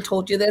I've ever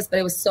told you this, but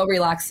it was so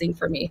relaxing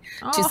for me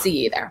to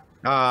see you there.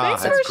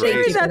 Thanks for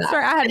sharing that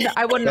story.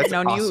 I wouldn't have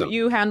known. Awesome.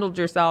 You handled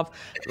yourself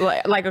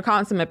like a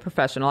consummate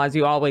professional, as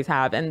you always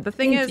have. And the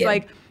thing is,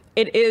 like,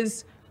 it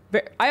is.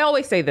 I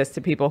always say this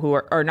to people who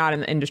are not in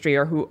the industry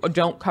or who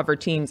don't cover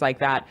teams like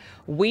that.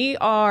 We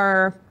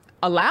are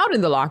allowed in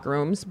the locker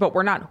rooms, but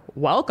we're not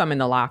welcome in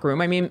the locker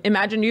room. I mean,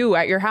 imagine you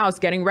at your house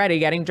getting ready,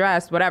 getting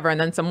dressed, whatever,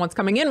 and then someone's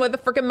coming in with a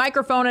freaking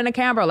microphone and a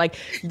camera. Like,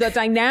 the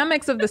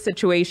dynamics of the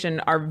situation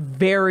are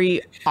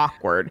very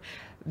awkward.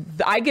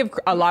 I give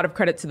a lot of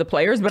credit to the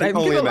players, but I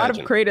give a lot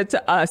of credit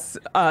to us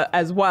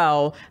as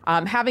well,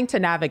 having to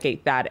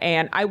navigate that.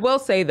 And I will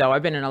say, though,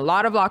 I've been in a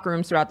lot of locker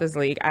rooms throughout this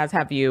league, as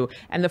have you,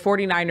 and the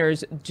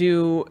 49ers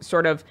do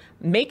sort of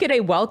make it a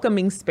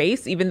welcoming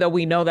space, even though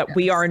we know that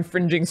we are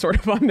infringing sort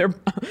of on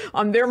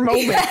their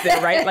moments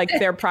there, right? Like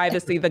their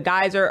privacy. The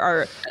guys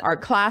are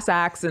class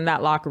acts in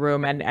that locker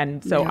room.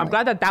 And so I'm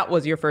glad that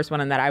was your first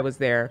one and that I was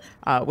there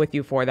with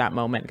you for that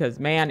moment. Because,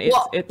 man, it's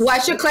I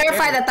should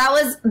clarify that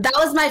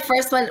was my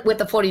first one with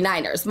the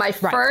 49ers. My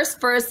first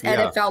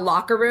NFL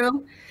locker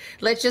room.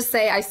 Let's just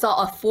say I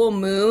saw a full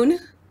moon.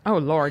 Oh,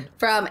 Lord.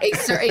 From a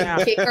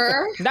certain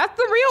kicker. That's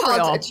the real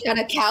called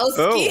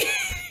Janikowski.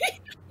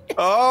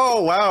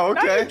 Oh, wow.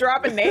 Okay. Now you're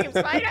dropping names.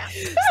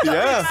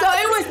 Yeah. So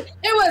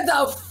it was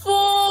a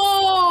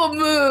full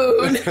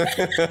moon.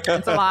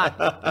 It's a lot.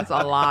 It's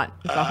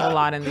a whole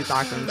lot in these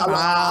locker rooms.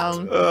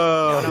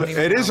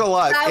 It is a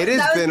lot. It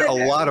has been a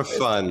lot of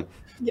fun.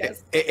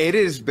 Yes. It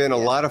has been a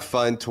lot of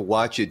fun to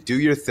watch it do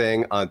your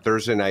thing on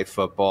Thursday Night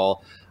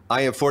Football.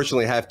 I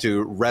unfortunately have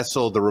to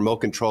wrestle the remote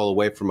control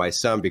away from my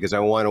son because I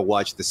want to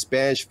watch the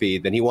Spanish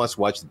feed. Then he wants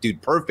to watch the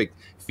Dude Perfect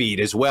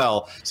feed as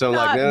well. So I'm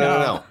like,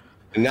 no.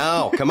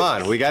 No, come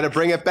on. We got to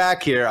bring it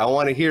back here. I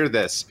want to hear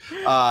this.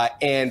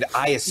 And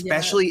I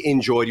especially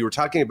enjoyed, you were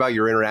talking about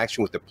your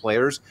interaction with the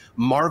players,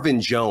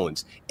 Marvin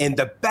Jones. And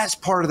the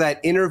best part of that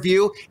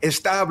interview,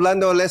 está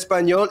hablando el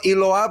español y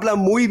lo habla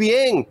muy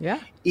bien. Yeah.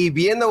 Y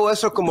viendo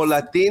eso como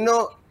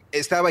latino,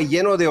 estaba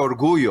lleno de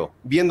orgullo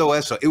viendo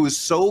eso. It was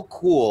so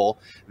cool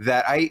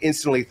that I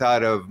instantly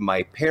thought of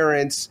my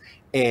parents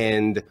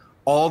and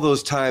all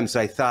those times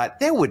I thought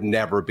there would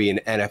never be an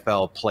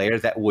NFL player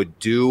that would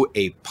do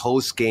a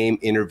post-game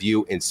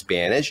interview in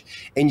Spanish.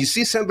 And you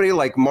see somebody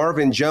like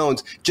Marvin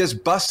Jones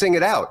just busting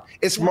it out.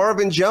 It's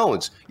Marvin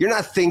Jones. You're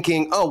not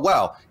thinking, oh,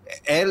 well,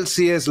 él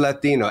sí es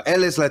Latino.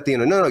 Él es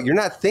Latino. No, you're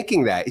not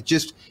thinking that. It's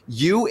just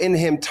you and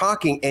him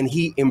talking, and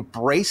he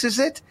embraces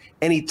it,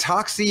 and he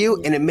talks to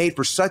you, and it made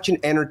for such an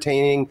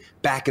entertaining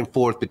back and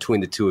forth between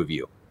the two of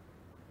you.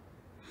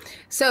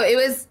 So it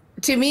was,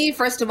 to me,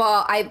 first of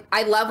all,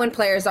 I love when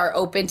players are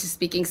open to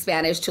speaking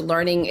Spanish, to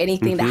learning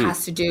anything that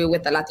has to do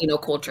with the Latino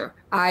culture.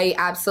 I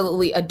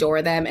absolutely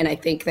adore them, and I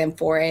thank them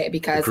for it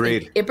because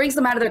it brings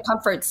them out of their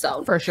comfort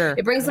zone. For sure.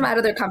 It brings them out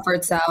of their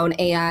comfort zone,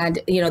 and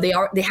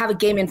they have a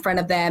game in front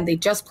of them. They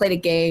just played a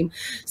game.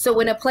 So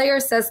when a player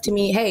says to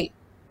me, hey,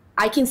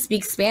 I can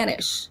speak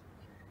Spanish,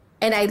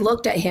 and I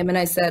looked at him and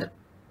I said,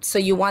 so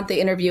you want the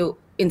interview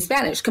in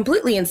Spanish,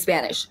 completely in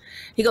Spanish?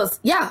 He goes,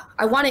 yeah,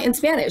 I want it in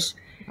Spanish.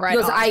 Right. He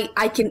goes,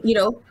 I can,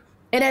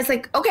 and I was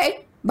like,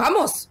 okay,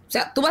 vamos. O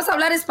sea, tú vas a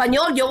hablar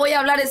español, yo voy a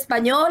hablar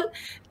español.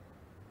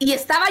 Y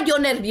estaba yo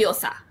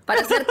nerviosa.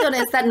 Para serte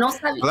honesta, no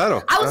sabía.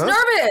 Claro. I was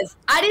nervous.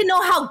 I didn't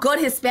know how good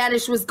his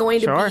Spanish was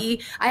going to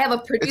be. I have a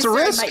producer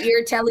in my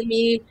ear telling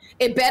me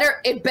it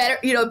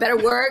better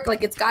work.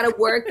 Like, it's got to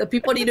work. The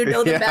people need to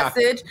know the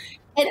message.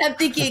 And I'm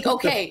thinking,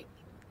 okay,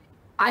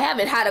 I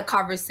haven't had a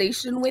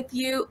conversation with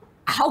you.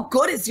 How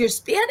good is your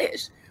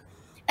Spanish?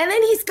 And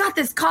then he's got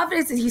this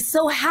confidence and he's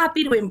so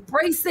happy to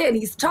embrace it. And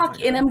he's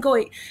talking and I'm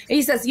going, and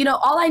he says,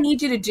 all I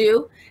need you to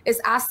do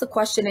is ask the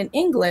question in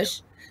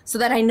English so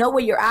that I know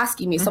what you're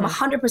asking me. So I'm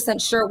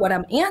 100% sure what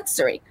I'm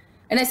answering.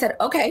 And I said,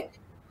 okay,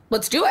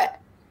 let's do it.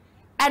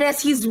 And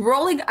as he's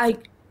rolling,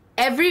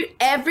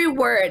 every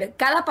word,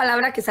 cada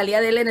palabra que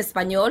salía de él en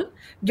español,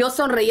 yo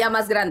sonreía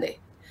más grande.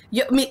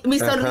 Mi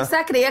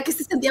sonrisa creía que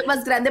se sentía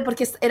más grande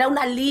porque era un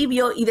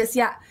alivio y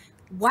decía,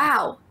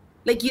 wow,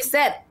 like you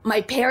said, my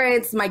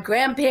parents, my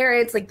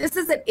grandparents, like this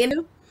is an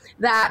interview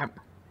that,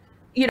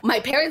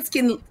 my parents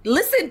can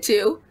listen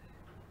to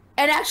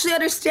and actually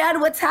understand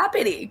what's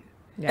happening.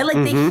 Yeah. And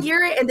like they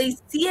hear it and they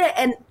see it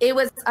and it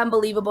was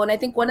unbelievable. And I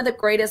think one of the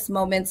greatest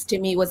moments to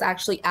me was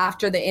actually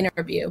after the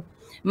interview.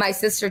 My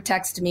sister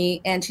texted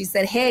me and she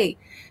said, hey,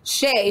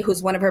 Shay,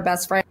 who's one of her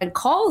best friends,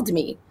 called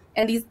me.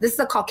 And this is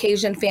a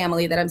Caucasian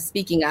family that I'm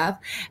speaking of.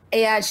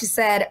 And she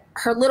said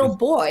her little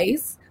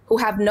boys who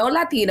have no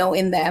Latino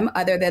in them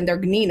other than their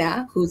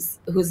Nina, who's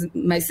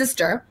my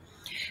sister,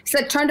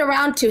 turned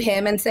around to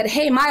him and said,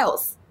 hey,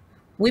 Miles,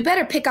 we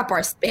better pick up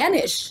our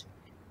Spanish.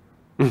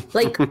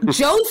 Like,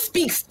 Joe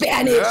speaks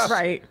Spanish. Yeah.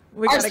 Right.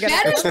 Our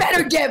Spanish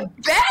better get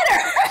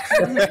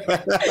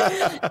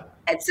better.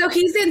 And so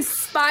he's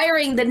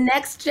inspiring the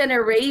next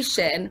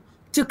generation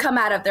to come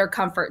out of their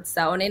comfort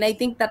zone. And I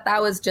think that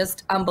was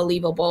just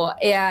unbelievable.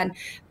 And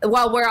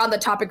while we're on the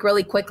topic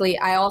really quickly,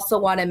 I also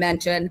want to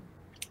mention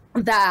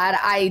that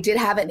I did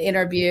have an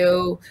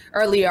interview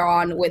earlier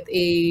on with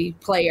a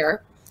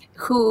player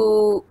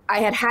who I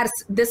had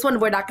this one,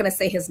 we're not going to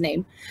say his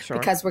name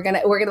because we're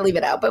going to leave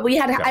it out, but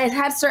I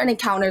had certain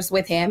encounters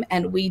with him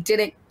and we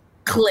didn't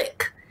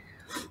click.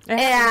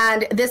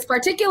 And this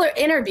particular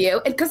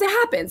interview, because it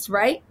happens,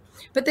 right?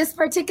 But this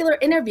particular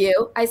interview,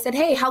 I said,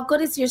 hey, how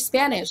good is your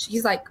Spanish?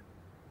 He's like,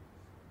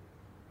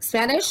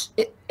 Spanish?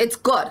 It's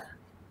good,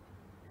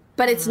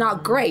 but it's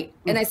not great.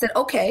 And I said,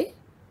 okay.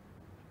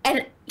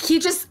 And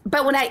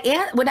but when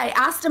I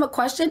asked him a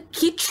question,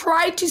 he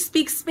tried to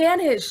speak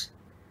Spanish.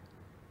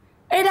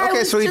 And I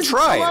was just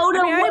blown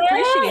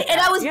away. And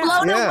I was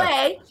blown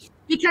away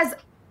because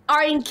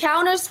our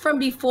encounters from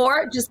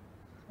before just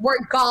were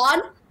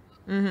gone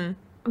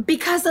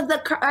because of the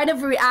kind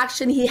of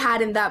reaction he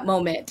had in that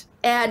moment.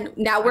 And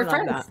now we're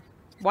friends. That.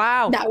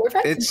 Wow. Now we're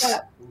friends.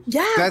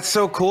 That's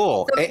so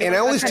cool. And I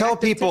always tell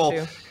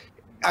people,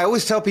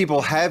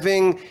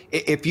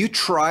 if you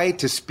try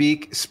to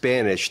speak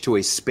Spanish to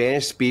a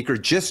Spanish speaker,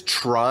 just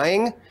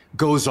trying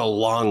goes a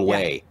long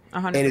way.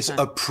 100%. And it's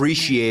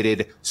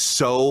appreciated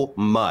so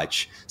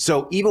much.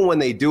 So even when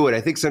they do it, I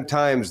think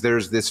sometimes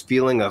there's this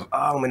feeling of,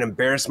 I'm going to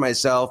embarrass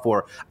myself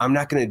or I'm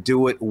not going to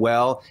do it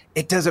well.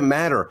 It doesn't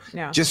matter.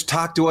 Yeah. Just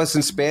talk to us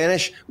in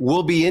Spanish.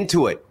 We'll be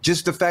into it.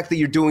 Just the fact that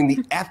you're doing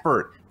the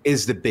effort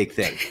is the big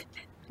thing.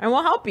 And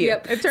we'll help you.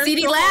 Yep. It turns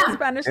CD Lab.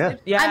 Spanish. Yeah.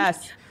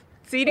 Yes.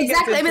 CD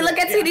exactly. I mean, look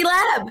at CD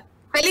Lab.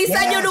 Feliz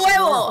Año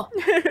Nuevo.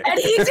 And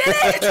he did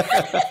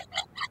it.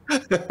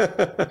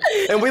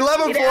 And we love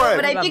him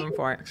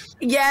for it.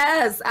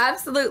 Yes,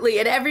 absolutely.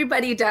 And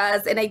everybody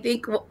does. And I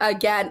think,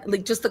 again,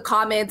 like just the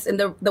comments and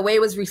the way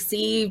it was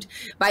received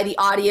by the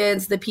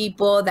audience, the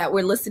people that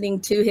were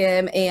listening to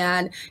him.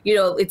 And,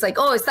 it's like,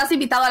 oh, estás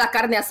invitado a la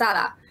carne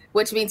asada,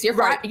 which means your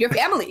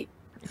family.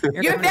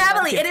 Your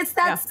family. And it's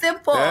that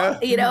simple,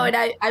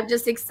 and I'm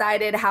just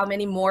excited how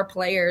many more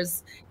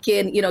players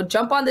can,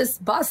 jump on this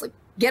bus. Like,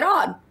 get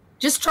on.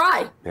 Just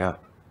try. Yeah.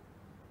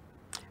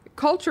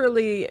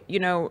 Culturally,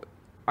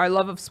 our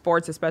love of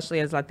sports,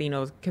 especially as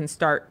Latinos, can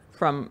start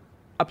from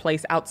a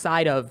place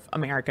outside of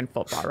American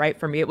football, right?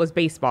 For me, it was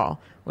baseball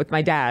with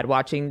my dad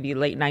watching the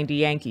late 90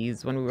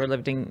 Yankees when we were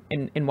living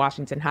in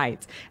Washington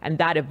Heights. And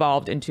that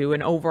evolved into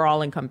an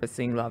overall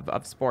encompassing love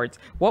of sports.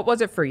 What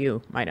was it for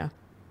you, Mayra?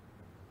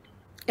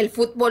 El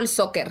fútbol,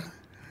 soccer.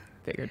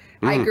 Figured.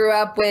 I grew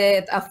up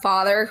with a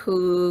father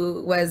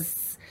who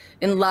was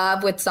in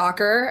love with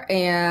soccer,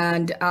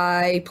 and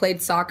I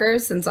played soccer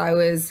since I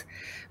was,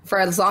 for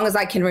as long as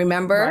I can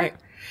remember. Right.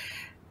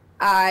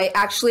 I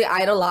actually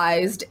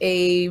idolized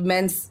a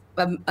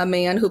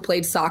man who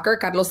played soccer,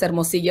 Carlos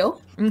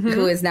Hermosillo,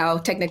 who is now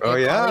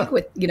technically a colleague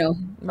with,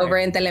 over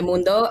in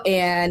Telemundo.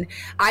 And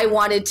I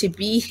wanted to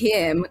be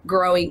him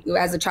growing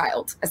as a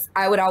child.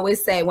 I would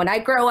always say, when I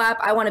grow up,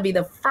 I want to be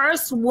the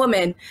first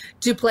woman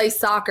to play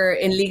soccer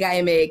in Liga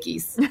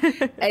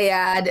MX.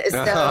 And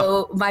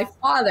so my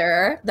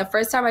father, the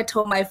first time I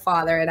told my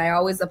father, and I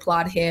always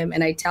applaud him,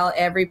 and I tell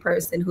every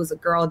person who's a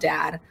girl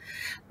dad,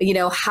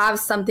 have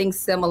something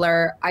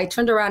similar. I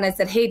turned around and I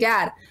said, hey,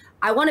 Dad,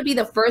 I want to be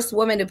the first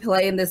woman to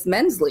play in this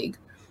men's league.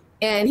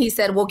 And he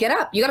said, well, get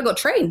up. You got to go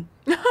train.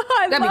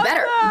 That'd be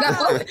better.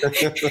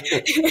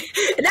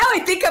 Now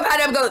I think about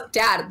it, I'm going,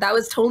 Dad, that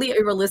was totally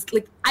unrealistic.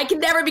 Like, I could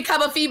never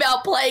become a female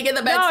playing in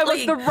the men's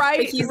league. No, it was the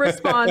right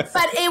response.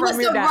 But it was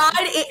the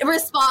right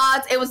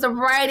response. It was the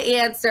right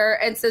answer.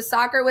 And so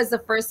soccer was the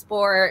first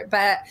sport,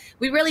 but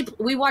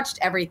we watched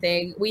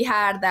everything. We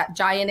had that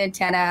giant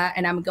antenna,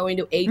 and I'm going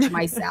to age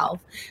myself,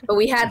 but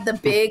we had the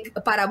big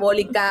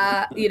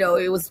parabolica,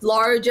 it was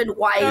large and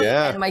white,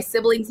 and my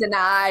siblings and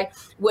I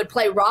would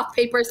play rock,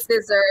 paper,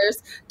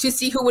 scissors to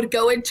see who would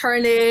go and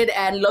turn it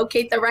and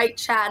locate the right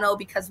channel,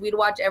 because we'd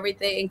watch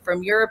everything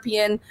from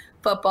European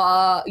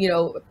football,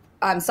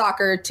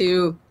 soccer,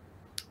 to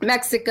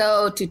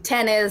Mexico, to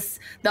tennis,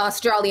 the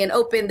Australian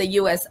Open, the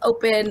US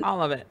Open.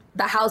 All of it.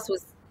 The house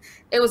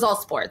it was all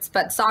sports,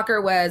 but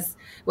soccer was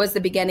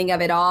the beginning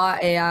of it all.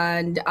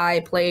 And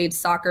I played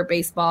soccer,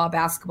 baseball,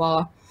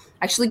 basketball.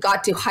 I actually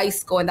got to high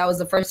school, and that was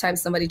the first time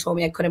somebody told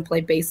me I couldn't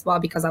play baseball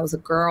because I was a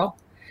girl.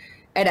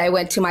 And I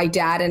went to my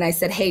dad and I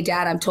said, hey,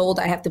 Dad, I'm told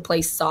I have to play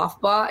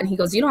softball. And he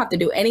goes, you don't have to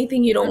do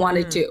anything you don't want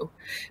to do.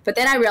 But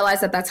then I realized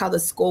that that's how the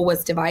school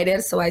was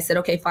divided. So I said,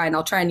 okay, fine,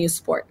 I'll try a new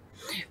sport.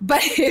 But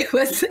it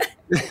was,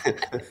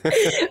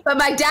 but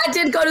my dad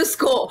didn't go to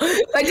school.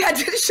 My dad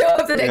didn't show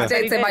up the next day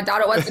and say, my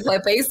daughter wants to play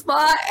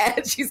baseball,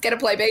 and she's going to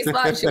play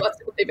baseball, and she wants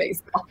to play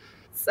baseball.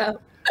 So.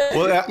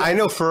 Well, I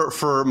know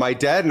for my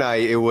dad and I,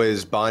 it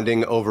was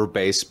bonding over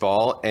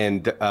baseball,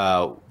 and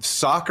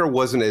soccer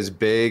wasn't as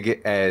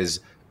big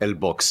as el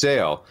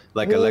boxeo,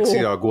 like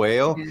Alexi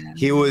Arguello.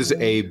 He was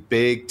a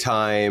big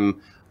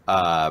time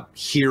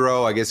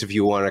hero, I guess if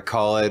you want to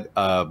call it,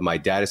 of my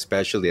dad,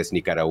 especially as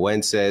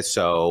Nicaragüense.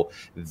 So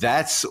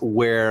that's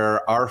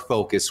where our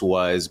focus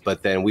was.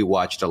 But then we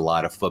watched a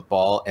lot of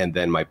football, and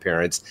then my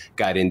parents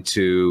got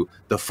into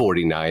the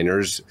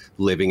 49ers,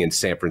 living in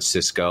San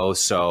Francisco.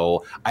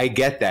 So I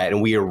get that.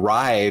 And we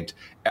arrived,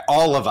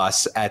 all of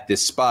us, at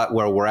this spot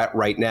where we're at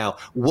right now.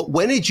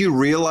 When did you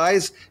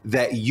realize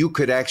that you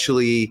could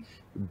actually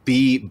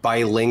be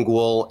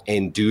bilingual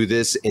and do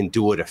this and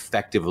do it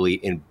effectively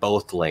in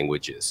both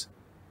languages?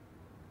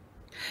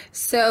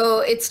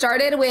 So it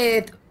started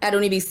at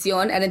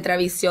Univision, at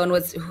Entravisión,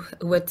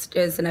 which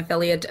is an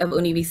affiliate of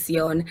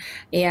Univision.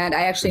 And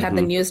I actually had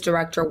the news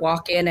director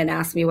walk in and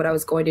ask me what I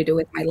was going to do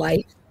with my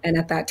life. And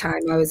at that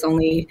time,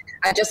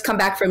 I just come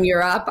back from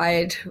Europe.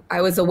 I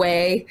was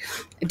away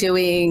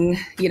doing,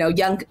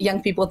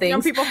 young people things.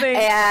 Young people things.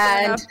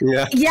 And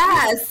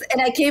yes,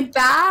 and I came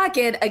back,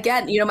 and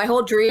again, my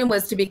whole dream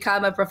was to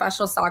become a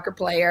professional soccer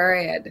player.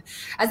 And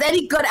as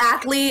any good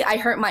athlete, I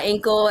hurt my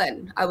ankle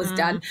and I was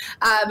done.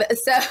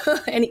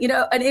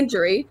 An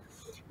injury.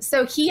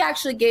 So he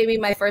actually gave me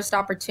my first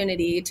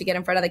opportunity to get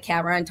in front of the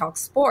camera and talk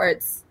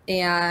sports.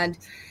 And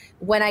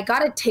when I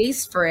got a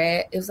taste for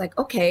it, it was like,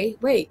 okay,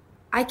 wait,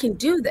 I can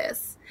do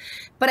this.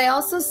 But I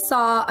also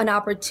saw an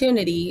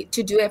opportunity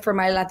to do it for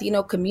my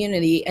Latino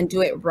community and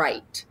do it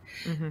right.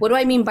 What do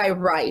I mean by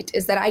right?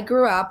 Is that I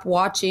grew up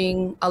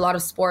watching a lot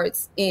of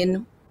sports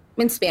in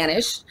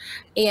Spanish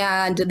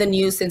and the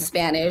news in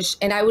Spanish,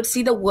 and I would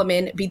see the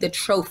women be the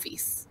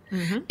trophies.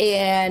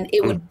 And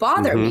it would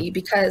bother me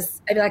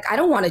because I'd be like, I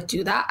don't want to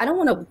do that. I don't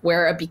want to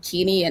wear a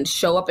bikini and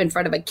show up in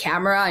front of a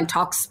camera and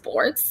talk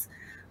sports.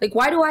 Like,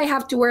 why do I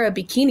have to wear a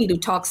bikini to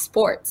talk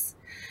sports?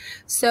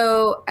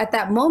 So at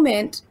that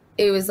moment,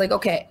 it was like,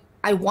 okay,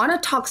 I want to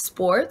talk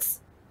sports,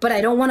 but I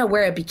don't want to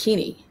wear a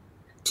bikini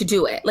to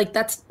do it. Like,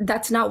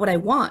 that's not what I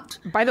want.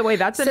 By the way,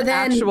 that's an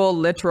actual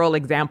literal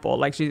example.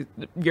 Like,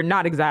 you're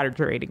not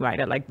exaggerating,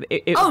 right? Like,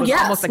 it was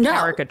almost a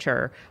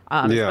caricature,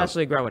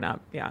 especially growing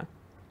up. Yeah.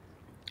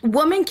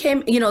 Women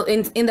came,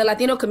 in the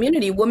Latino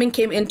community, women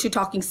came into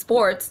talking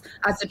sports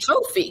as a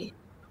trophy.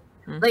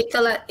 Like,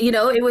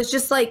 it was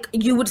just like,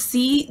 you would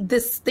see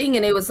this thing,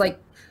 and it was like,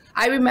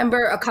 I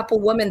remember a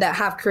couple women that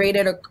have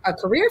created a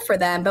career for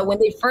them, but when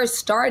they first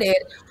started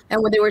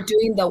and when they were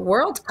doing the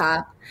World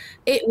Cup,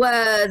 they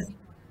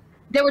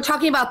were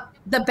talking about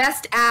the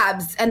best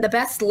abs and the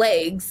best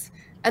legs,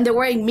 and they're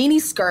wearing mini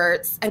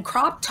skirts and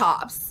crop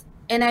tops.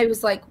 And I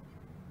was like,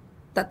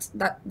 that's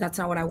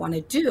not what I want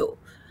to do.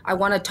 I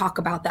want to talk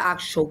about the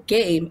actual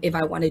game if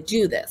I want to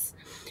do this.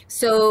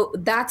 So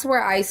that's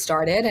where I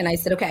started. And I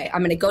said, okay,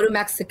 I'm going to go to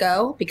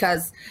Mexico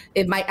because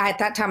at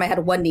that time I had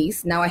one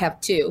niece. Now I have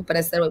two. But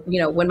I said,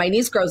 when my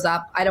niece grows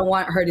up, I don't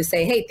want her to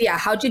say, hey, Tia,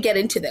 how'd you get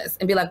into this?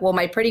 And be like, well,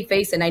 my pretty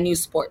face and I knew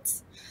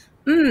sports.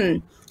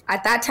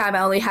 At that time,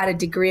 I only had a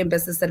degree in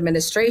business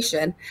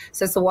administration.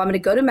 So I'm going to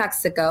go to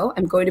Mexico.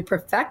 I'm going to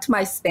perfect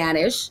my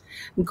Spanish.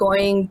 I'm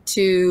going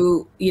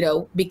to,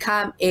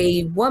 become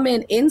a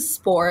woman in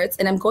sports,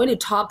 and I'm going to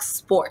talk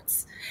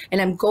sports.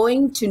 And I'm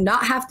going to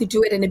not have to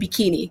do it in a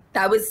bikini.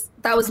 That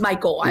was my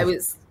goal.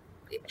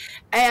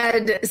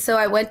 And so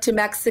I went to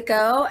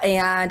Mexico,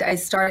 and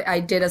I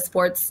did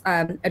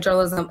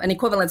an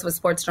equivalence of a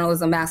sports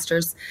journalism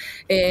master's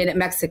in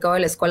Mexico,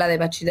 en la Escuela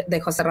de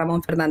José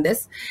Ramón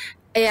Fernández.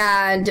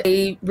 And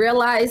I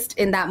realized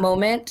in that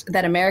moment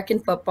that American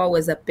football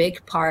was a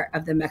big part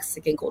of the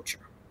Mexican culture.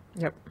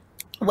 Yep.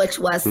 Which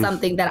was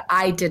something that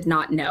I did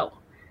not know.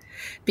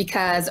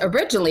 because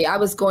originally I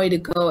was going to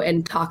go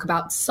and talk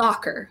about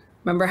soccer.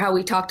 Remember how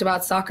we talked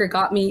about soccer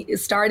got me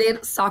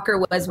started?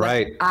 Soccer was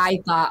what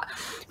I thought.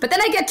 But then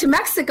I get to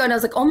Mexico and I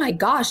was like, oh my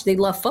gosh, they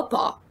love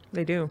football.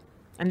 They do.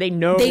 And they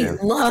know They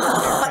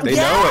love They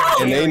know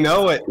it, and they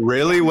know it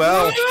really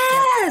well.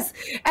 Yes.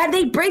 And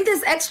they bring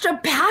this extra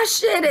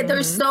passion, and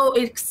they're so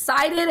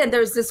excited, and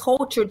there's this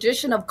whole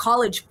tradition of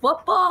college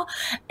football.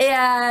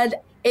 And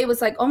it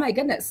was like, oh my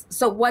goodness.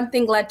 So one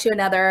thing led to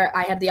another.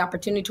 I had the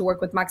opportunity to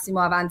work with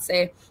Maximo Avance,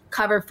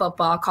 cover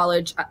football,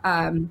 college,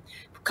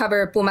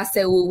 cover Puma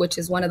CU, which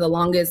is one of the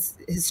longest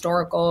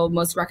historical,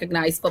 most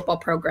recognized football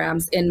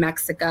programs in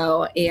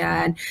Mexico.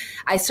 And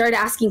I started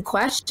asking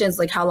questions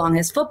like, how long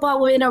has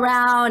football been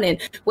around?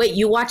 And wait,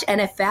 you watch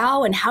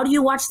NFL? And how do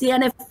you watch the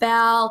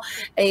NFL?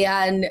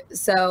 And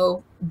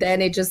so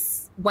then it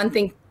just, one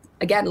thing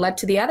again led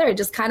to the other. It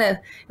just kind of,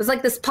 it was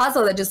like this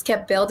puzzle that just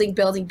kept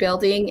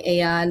building.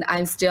 And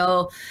I'm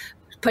still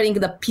putting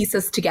the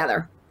pieces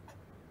together.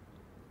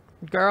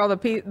 Girl,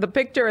 the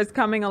picture is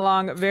coming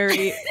along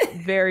very,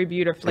 very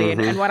beautifully.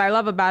 And what I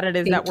love about it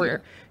is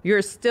that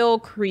you're still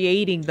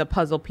creating the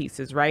puzzle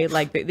pieces, right?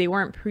 Like they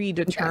weren't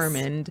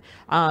predetermined.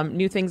 Yes.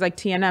 New things like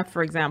TNF,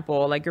 for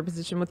example, like your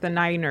position with the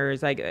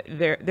Niners, like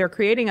they're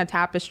creating a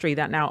tapestry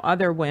that now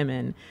other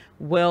women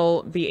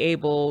will be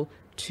able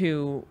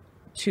to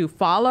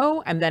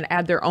follow and then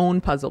add their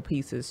own puzzle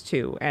pieces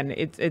too. And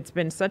it's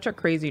been such a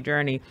crazy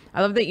journey.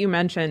 I love that you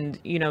mentioned,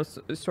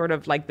 sort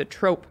of like the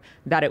trope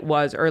that it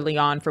was early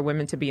on for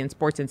women to be in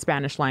sports in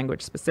Spanish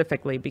language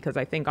specifically, because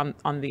I think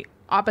on the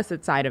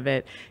opposite side of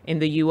it in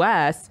the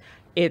US,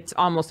 it's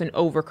almost an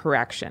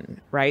overcorrection,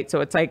 right?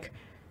 So it's like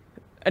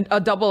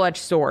a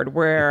double-edged sword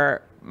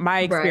where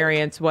my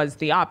experience was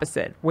the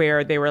opposite,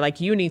 where they were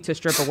like, you need to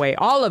strip away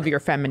all of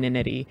your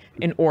femininity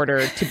in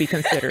order to be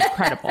considered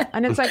credible.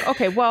 And it's like,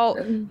 okay, well,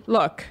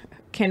 look,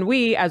 can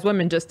we as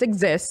women just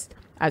exist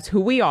as who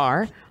we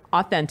are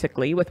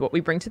authentically with what we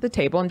bring to the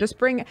table and just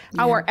bring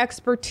our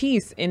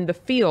expertise in the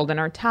field and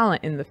our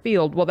talent in the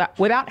field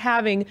without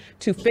having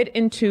to fit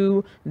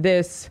into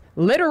this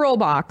literal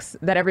box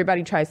that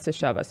everybody tries to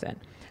shove us in.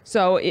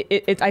 So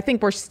I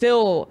think we're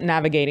still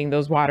navigating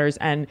those waters,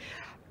 and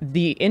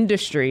the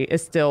industry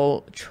is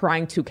still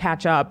trying to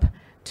catch up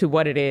to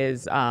what it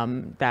is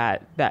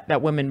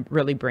that women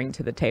really bring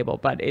to the table.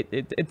 But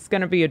it's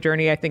going to be a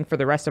journey, I think, for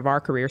the rest of our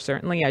career,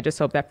 certainly. I just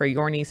hope that for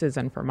your nieces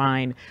and for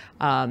mine,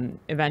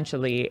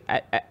 eventually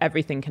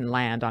everything can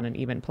land on an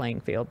even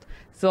playing field.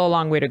 Still a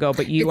long way to go,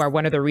 but you are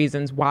one of the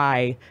reasons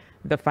why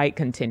the fight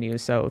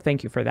continues. So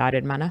thank you for that,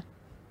 Hermana.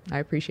 I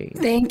appreciate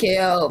you. Thank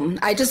you.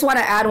 I just want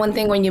to add one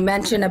thing when you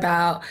mentioned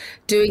about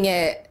doing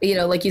it,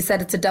 like you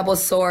said, it's a double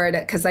sword,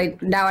 because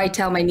I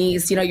tell my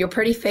niece, your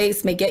pretty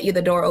face may get you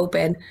the door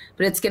open,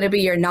 but it's going to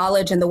be your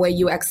knowledge and the way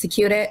you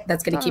execute it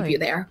that's going to keep you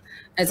there.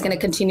 It's going to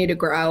continue to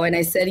grow. And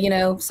I said,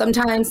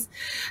 sometimes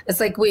it's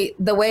like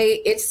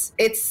it's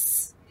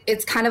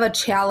kind of a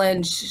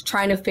challenge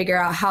trying to figure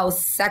out how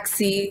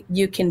sexy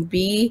you can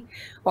be,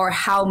 or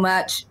how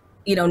much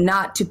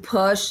not to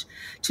push,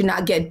 to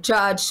not get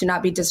judged, to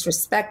not be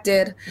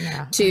disrespected,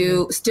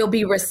 to still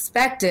be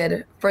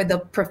respected for the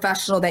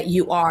professional that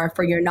you are,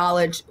 for your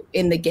knowledge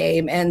in the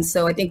game. And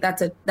so I think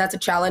that's a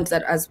challenge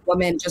that as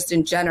women, just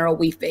in general,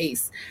 we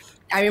face.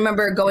 I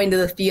remember going to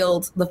the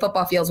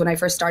football fields when I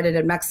first started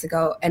in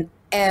Mexico, and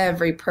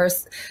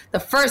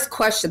the first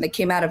question that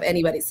came out of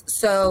anybody's,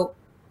 so,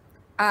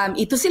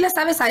 ¿y tú sí le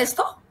sabes a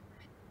esto?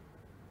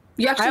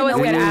 You actually I always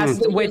get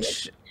asked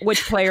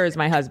which player is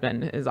my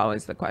husband is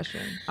always the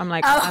question. I'm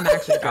like, I'm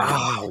actually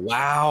oh,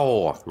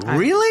 wow.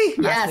 Really?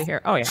 Yes.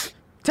 Here. Oh, yeah.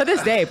 To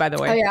this day, by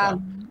the way. Oh, yeah.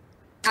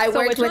 I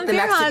worked with the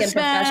Mexican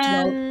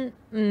professional.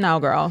 No,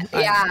 girl.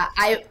 Yeah.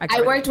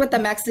 I worked with the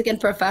Mexican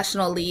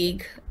Professional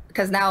League,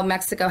 because now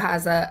Mexico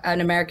has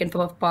an American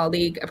football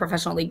league, a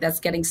professional league that's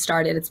getting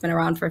started. It's been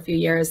around for a few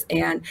years.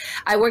 And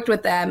I worked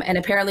with them. And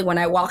apparently when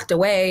I walked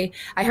away,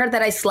 I heard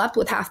that I slept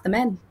with half the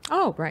men.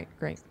 Oh, right.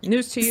 Great.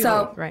 News to you.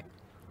 So, right.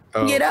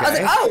 Okay. I was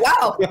like, oh,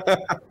 wow.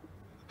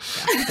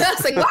 I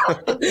was like, wow,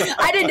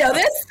 I didn't know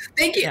this.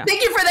 Thank you. Yeah.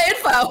 Thank you for the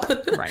info.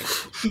 Right.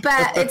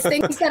 But it's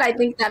things that I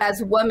think that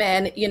as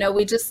women,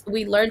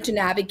 we learn to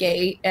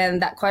navigate.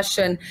 And that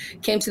question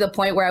came to the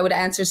point where I would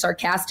answer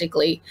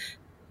sarcastically.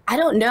 I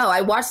don't know.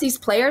 I watch these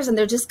players and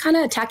they're just kind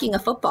of attacking a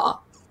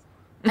football.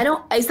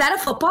 Is that a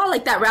football?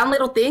 Like that round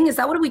little thing? Is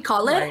that what we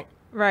call it?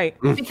 Right.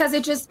 Because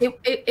it got to the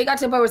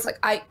point where it's like,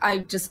 I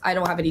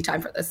don't have any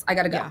time for this. I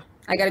got to go. Yeah.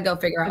 I got to go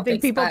figure out I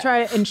think people try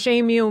and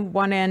shame you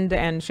one end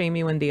and shame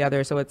you in the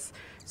other. So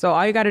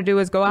all you got to do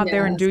is go out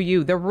there and do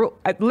you.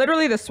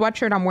 Literally the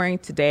sweatshirt I'm wearing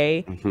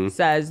today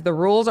says the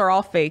rules are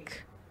all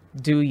fake.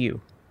 Do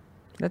you.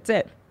 That's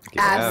it.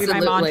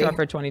 Absolutely. My mantra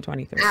for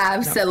 2023.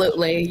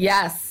 Absolutely.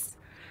 Yes.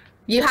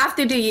 You have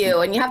to do you,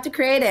 and you have to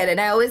create it.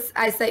 And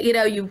I say,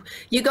 you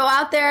go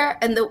out there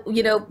and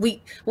we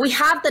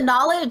have the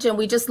knowledge and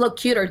we just look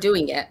cuter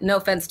doing it. No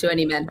offense to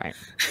any men. Right.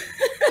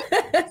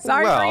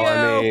 Sorry for you.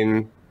 I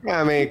mean,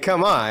 I mean,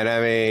 come on.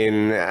 I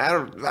mean,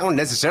 I don't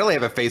necessarily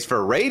have a face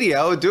for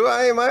radio, do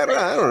I, Mayra?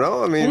 I don't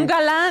know. I mean, un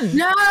galán.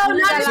 No, un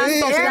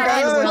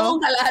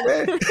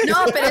galán.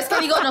 No, pero es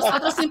que digo,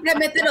 nosotros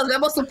simplemente nos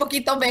vemos un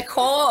poquito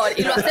mejor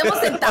y lo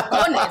hacemos en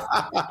tacones.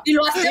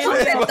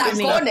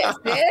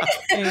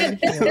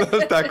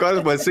 Los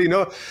tacones, pues sí,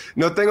 no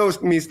tengo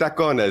mis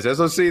tacones.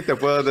 Eso sí te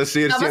puedo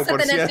decir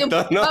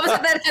 100%. Vamos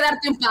a tener que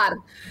darte un par.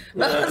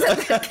 Vamos a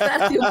tener que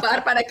darte un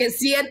par para que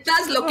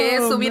sientas lo que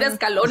es subir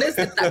escalones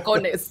en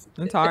tacones.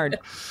 It's hard.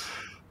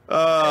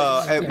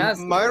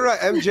 Mayra,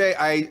 MJ,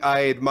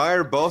 I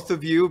admire both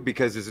of you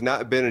because it's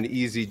not been an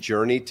easy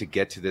journey to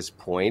get to this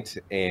point.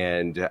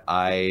 And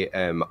I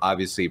am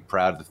obviously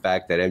proud of the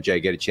fact that MJ, I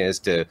get a chance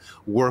to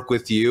work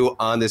with you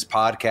on this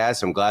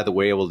podcast. I'm glad that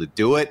we're able to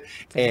do it.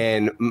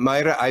 And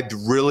Mayra, I've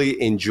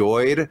really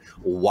enjoyed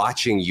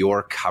watching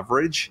your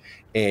coverage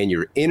and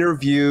your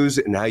interviews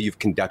and how you've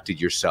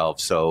conducted yourself.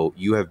 So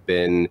you have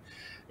been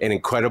an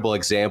incredible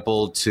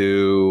example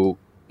to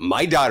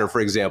my daughter,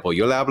 for example.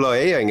 Yo le hablo a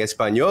ella en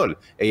español.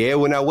 Ella es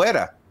una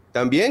güera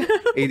también.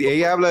 Y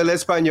ella habla el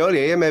español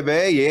y ella me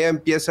ve y ella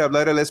empieza a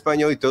hablar el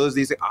español y todos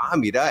dicen,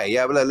 mira,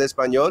 ella habla el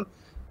español.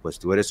 Pues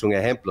tú eres un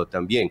ejemplo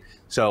también.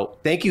 So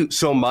thank you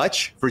so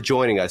much for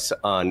joining us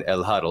on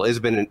El Huddle. It's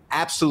been an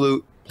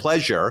absolute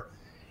pleasure.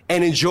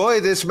 And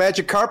enjoy this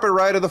magic carpet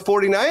ride of the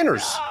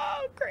 49ers.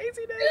 Oh,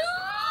 craziness.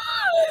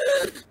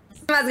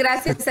 Muchas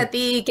gracias a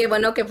ti, qué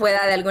bueno que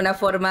pueda de alguna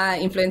forma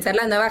influenciar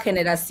la nueva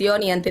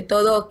generación y ante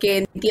todo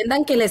que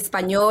entiendan que el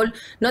español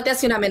no te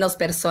hace una menos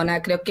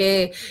persona. Creo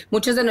que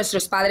muchos de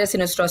nuestros padres y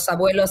nuestros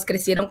abuelos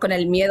crecieron con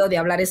el miedo de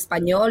hablar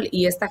español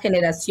y esta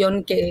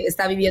generación que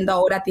está viviendo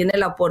ahora tiene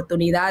la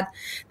oportunidad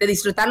de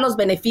disfrutar los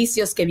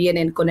beneficios que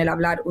vienen con el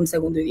hablar un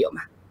segundo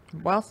idioma.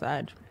 Well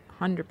said,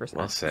 100%.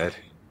 Well said,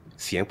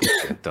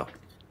 100%.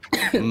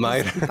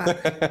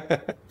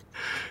 Mayra,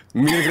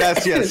 mil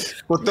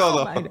gracias por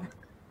todo.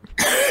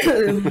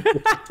 Me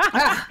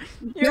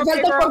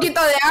falta un poquito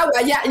de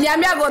agua, ya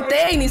me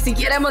agoté y ni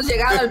siquiera hemos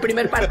llegado al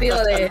primer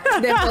partido de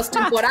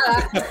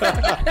postemporada.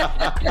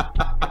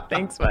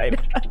 Thanks,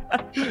 Mayra.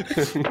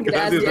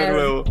 Gracias de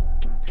nuevo.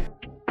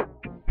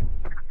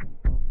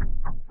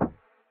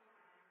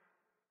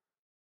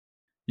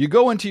 You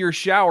go into your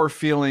shower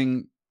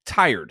feeling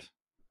tired,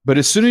 but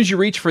as soon as you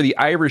reach for the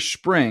Irish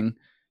Spring,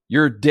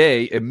 your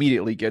day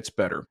immediately gets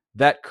better.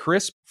 That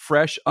crisp,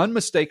 fresh,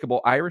 unmistakable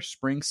Irish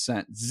Spring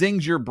scent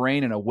zings your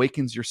brain and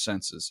awakens your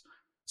senses.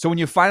 So when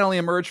you finally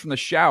emerge from the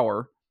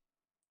shower,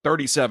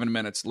 37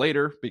 minutes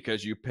later,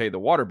 because you pay the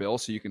water bill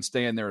so you can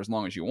stay in there as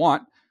long as you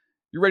want,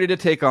 you're ready to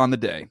take on the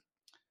day.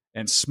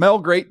 And smell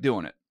great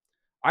doing it.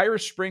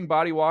 Irish Spring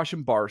Body Wash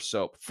and Bar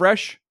Soap.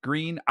 Fresh,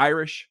 green,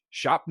 Irish.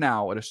 Shop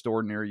now at a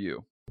store near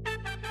you.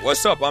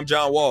 What's up? I'm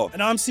John Wall.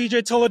 And I'm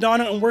CJ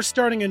Toledano, and we're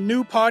starting a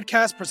new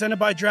podcast presented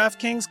by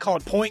DraftKings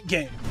called Point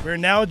Game. We're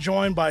now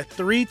joined by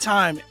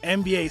three-time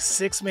NBA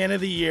Sixth Man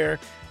of the Year,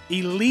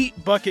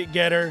 elite bucket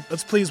getter.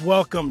 Let's please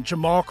welcome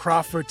Jamal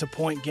Crawford to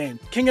Point Game.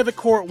 King of the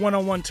Court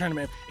one-on-one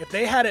tournament. If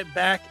they had it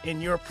back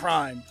in your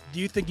prime, do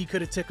you think you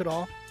could have took it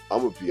all? I'm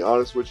going to be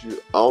honest with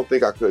you. I don't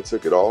think I could have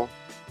took it all,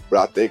 but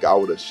I think I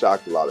would have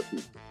shocked a lot of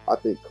people. I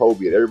think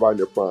Kobe and everybody in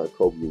their prime,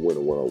 Kobe would win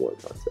a one-on-one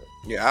contest.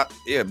 Yeah,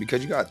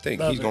 because you got to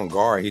think, he's going to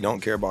guard. He don't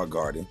care about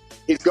guarding.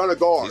 He's going to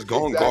guard. He's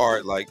going to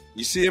guard. Like,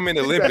 you see him in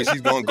the Olympics, he's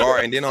going to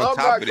guard. And then on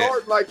top of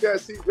that. Like that,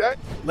 see that?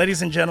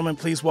 Ladies and gentlemen,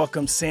 please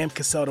welcome Sam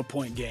Cassell to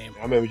Point Game.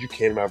 I remember you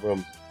came in my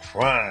room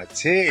crying,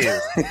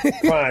 tears,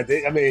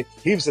 crying. I mean,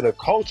 he was in a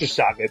culture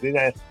shock. And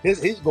then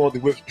he's going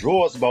through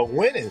withdrawals about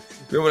winning.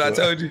 Remember what I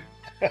told you?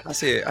 I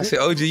said,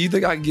 OG, you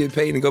think I can get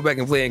paid and go back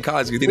and play in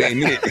college because it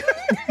ain't it?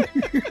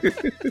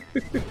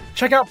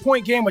 Check out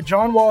Point Game with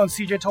John Wall and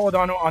CJ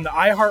Toledano on the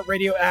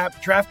iHeartRadio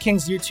app,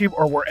 DraftKings YouTube,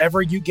 or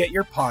wherever you get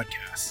your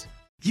podcasts.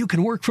 You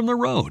can work from the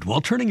road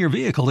while turning your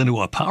vehicle into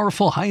a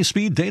powerful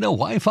high-speed data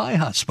Wi-Fi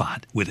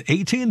hotspot with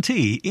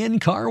AT&T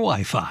in-car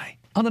Wi-Fi.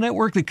 On the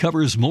network that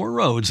covers more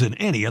roads than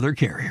any other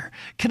carrier.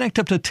 Connect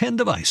up to 10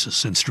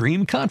 devices and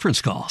stream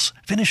conference calls.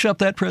 Finish up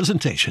that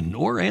presentation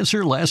or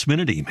answer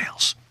last-minute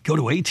emails. Go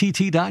to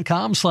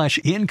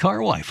att.com/in-car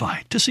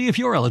Wi-Fi to see if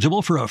you're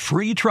eligible for a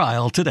free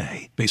trial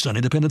today. Based on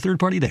independent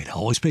third-party data,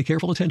 always pay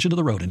careful attention to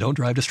the road and don't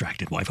drive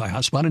distracted. Wi-Fi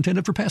hotspot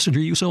intended for passenger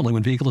use only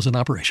when vehicle is in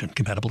operation.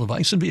 Compatible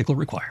device and vehicle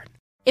required.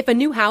 If a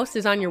new house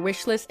is on your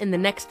wish list in the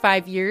next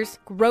 5 years,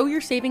 grow your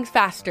savings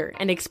faster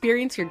and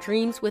experience your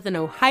dreams with an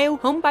Ohio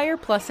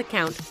Homebuyer Plus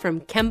account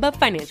from Kemba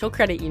Financial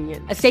Credit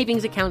Union. A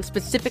savings account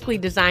specifically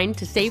designed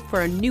to save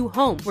for a new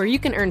home where you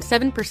can earn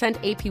 7%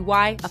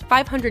 APY,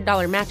 a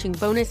 $500 matching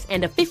bonus,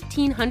 and a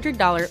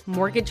 $1,500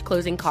 mortgage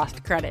closing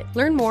cost credit.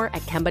 Learn more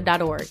at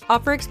Kemba.org.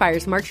 Offer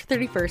expires March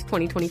 31st,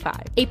 2025.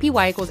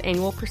 APY equals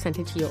annual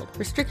percentage yield.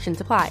 Restrictions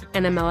apply.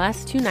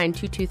 NMLS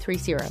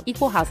 292230.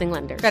 Equal housing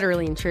lender.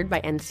 Federally insured by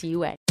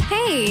NCUA.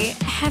 Hey,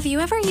 have you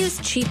ever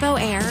used Cheapo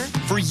Air?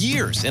 For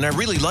years, and I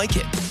really like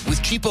it. With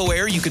Cheapo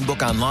Air, you can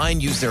book online,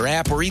 use their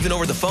app, or even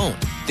over the phone.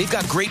 They've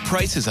got great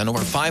prices on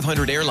over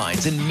 500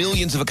 airlines and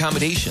millions of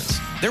accommodations.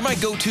 They're my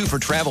go-to for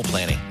travel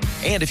planning.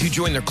 And if you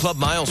join their Club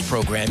Miles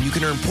program, you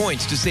can earn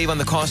points to save on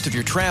the cost of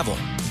your travel.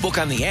 Book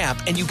on the app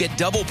and you get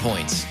double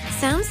points.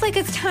 Sounds like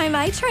it's time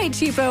I tried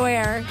Cheapo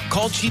Air.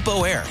 Call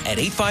Cheapo Air at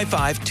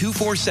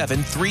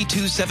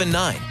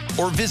 855-247-3279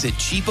 or visit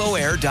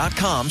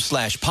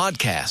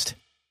cheapoair.com/podcast.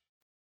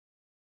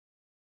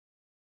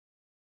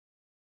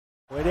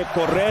 Puede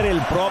correr el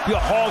propio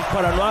Hawk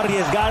para no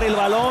arriesgar el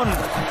balón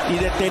y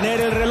detener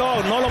el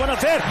reloj. No lo van a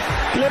hacer.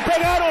 Le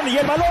pegaron y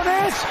el balón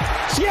es...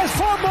 Si es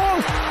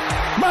fumble.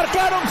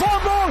 Marcaron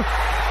fumble.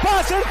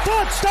 Pase el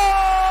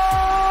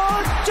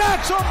touchdown.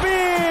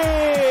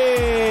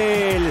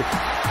 Jacksonville.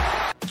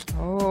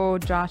 Oh,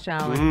 Josh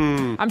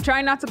Allen. I'm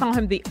trying not to call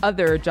him the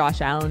other Josh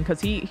Allen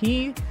because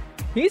he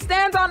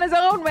stands on his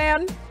own,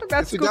 man.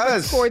 That's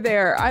good score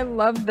there. I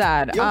love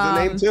that. He owns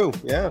a name too.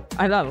 Yeah.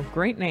 I love it.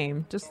 Great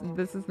name. This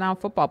is now a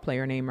football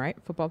player name, right?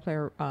 Football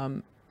player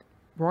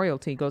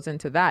royalty goes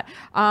into that.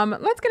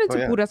 Let's get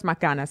into puras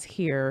macanas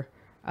here.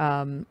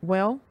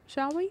 Will,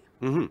 shall we?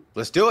 Mm-hmm.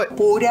 Let's do it.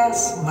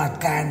 Puras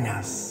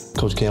macanas.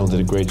 Coach Campbell did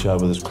a great job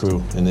with his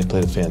crew, and they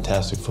played a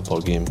fantastic football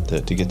game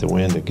to get the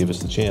win, to give us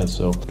the chance.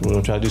 So we're going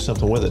to try to do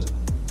something with it.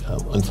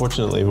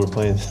 Unfortunately, we're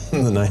playing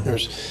the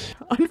Niners.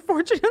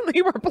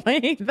 Unfortunately, we're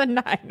playing the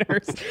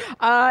Niners.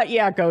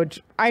 Yeah,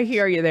 Coach, I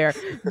hear you there.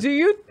 Do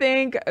you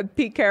think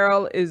Pete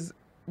Carroll is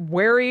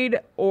worried,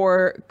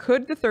 or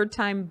could the third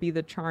time be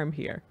the charm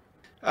here?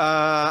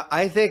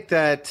 I think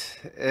that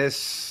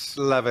es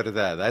la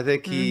verdad. I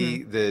think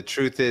the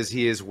truth is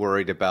he is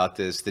worried about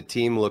this. The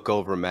team look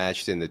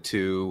overmatched in the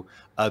two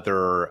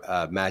other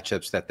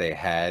matchups that they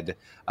had.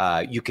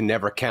 You can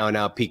never count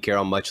out Pete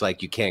Carroll, much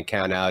like you can't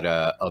count out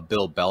a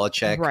Bill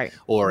Belichick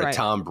or a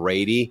Tom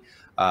Brady.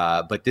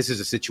 But this is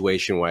a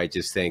situation where I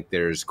just think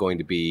there's going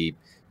to be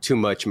too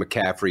much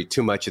McCaffrey,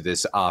 too much of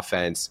this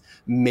offense.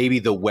 Maybe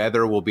the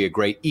weather will be a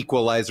great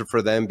equalizer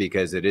for them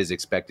because it is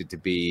expected to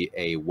be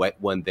a wet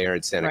one there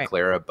in Santa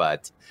Clara.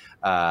 But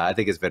I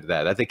think it's better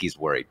that. I think he's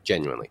worried,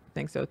 genuinely. I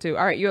think so, too.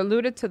 All right, you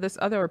alluded to this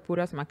other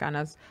Puras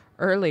Macanas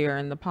earlier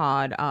in the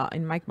pod,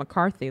 in Mike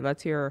McCarthy.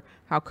 Let's hear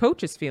how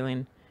Coach is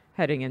feeling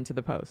heading into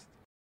the post.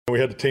 We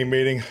had a team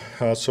meeting,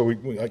 so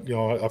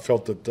I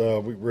felt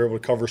that we were able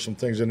to cover some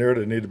things in there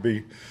that need to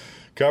be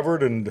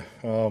covered, and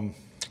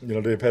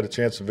they've had a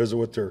chance to visit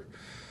with their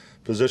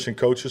position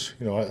coaches.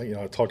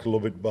 I talked a little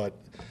bit about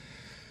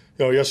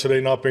yesterday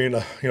not being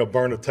a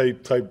burn the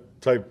tape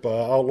type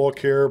outlook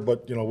here,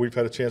 but we've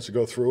had a chance to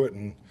go through it,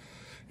 and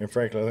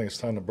frankly, I think it's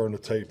time to burn the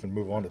tape and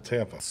move on to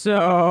Tampa.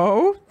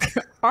 So,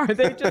 are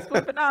they just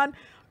flipping on?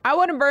 I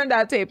wouldn't burn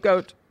that tape,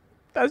 Coach.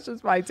 That's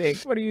just my take.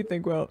 What do you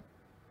think, Will?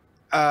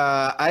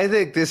 I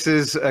think this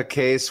is a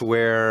case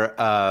where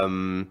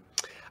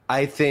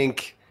I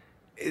think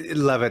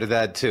la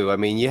verdad too. I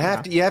mean, you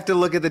have to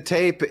look at the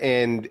tape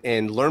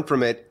and learn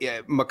from it.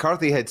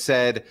 McCarthy had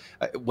said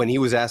when he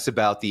was asked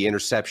about the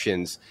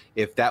interceptions,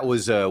 if that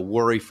was a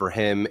worry for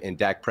him and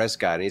Dak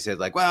Prescott, and he said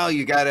well,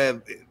 you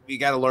gotta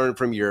learn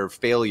from your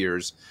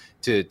failures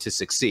to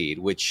succeed,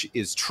 which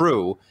is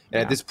true.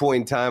 And at this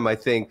point in time, I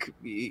think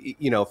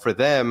for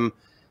them,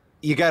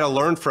 you got to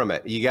learn from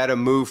it. You got to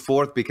move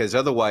forth, because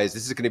otherwise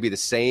this is going to be the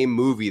same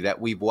movie that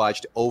we've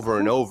watched over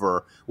and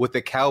over with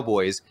the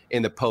Cowboys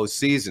in the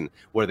postseason,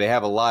 where they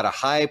have a lot of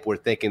hype. We're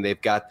thinking they've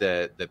got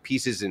the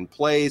pieces in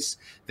place.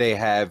 They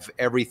have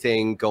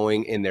everything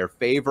going in their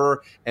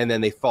favor, and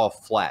then they fall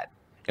flat.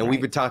 And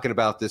we've been talking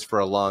about this for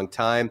a long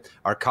time.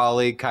 Our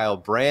colleague Kyle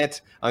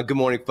Brandt on Good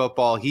Morning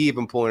Football, he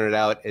even pointed it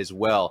out as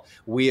well.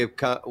 We've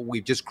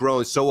just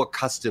grown so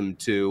accustomed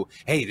to,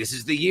 hey, this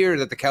is the year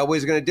that the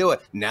Cowboys are going to do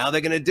it. Now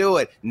they're going to do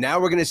it. Now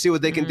we're going to see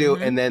what they can do,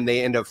 and then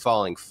they end up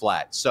falling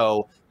flat.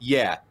 So,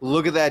 yeah,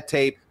 look at that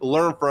tape,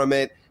 learn from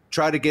it,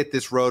 try to get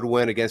this road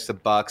win against the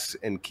Bucs,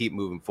 and keep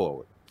moving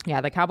forward.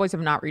 Yeah, the Cowboys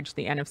have not reached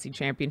the NFC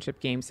Championship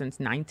game since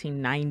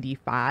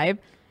 1995.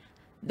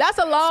 That's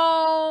a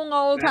long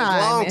old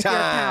time. If you're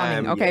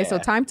counting. Okay, so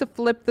time to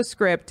flip the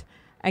script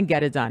and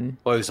get it done.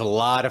 Well, it was a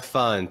lot of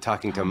fun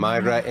talking to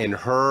Mayra and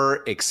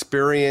her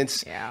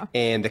experience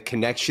and the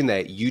connection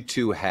that you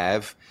two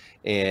have.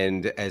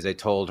 And as I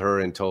told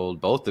her and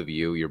told both of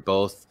you, you're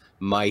both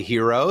my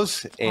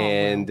heroes.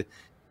 And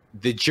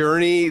the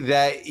journey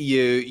that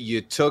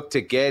you took to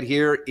get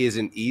here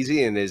isn't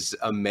easy. And as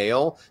a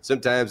male,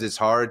 sometimes it's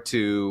hard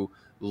to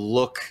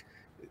look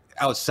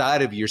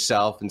outside of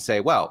yourself and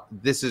say, wow,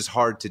 this is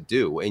hard to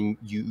do. And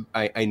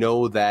I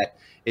know that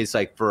it's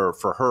like for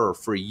her,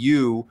 for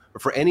you, or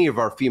for any of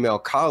our female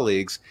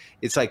colleagues,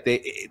 it's like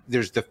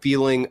there's the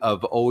feeling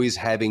of always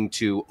having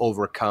to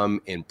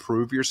overcome and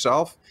prove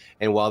yourself.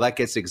 And while that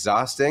gets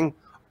exhausting,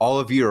 all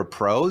of you are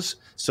pros.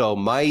 So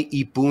my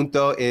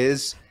punto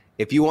is,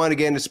 if you want to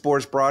get into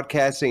sports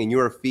broadcasting and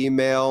you're a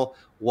female,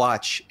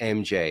 watch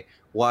MJ,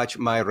 watch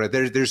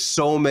Mayra. There's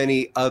so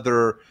many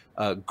other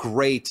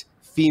great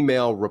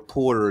female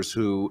reporters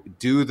who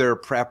do their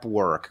prep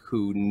work,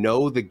 who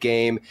know the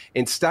game,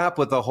 and stop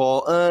with the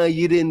whole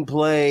you didn't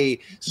play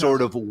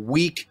sort of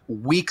weak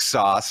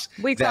sauce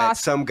that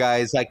some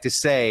guys like to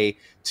say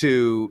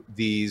to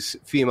these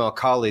female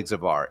colleagues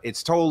of ours.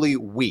 It's totally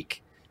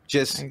weak.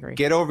 Just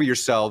get over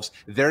yourselves.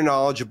 They're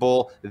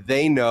knowledgeable.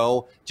 They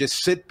know.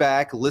 Just sit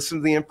back, listen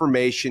to the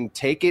information,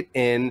 take it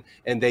in,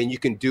 and then you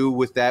can do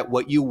with that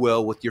what you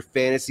will with your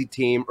fantasy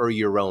team or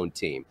your own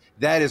team.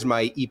 That is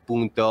my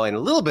punto, and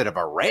a little bit of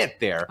a rant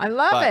there. I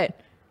love it.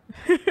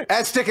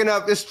 That's sticking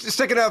up. It's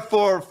sticking up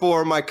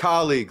for my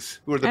colleagues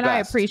who are the best. And I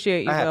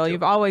appreciate you, Will.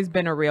 You've always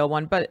been a real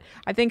one. But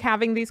I think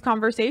having these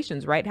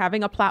conversations, right?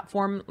 Having a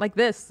platform like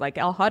this, like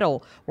El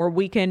Huddle, where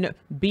we can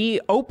be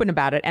open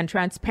about it and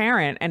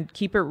transparent and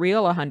keep it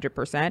real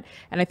 100%.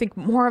 And I think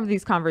more of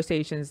these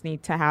conversations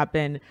need to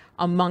happen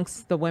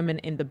amongst the women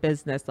in the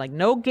business. Like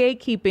no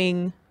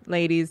gatekeeping,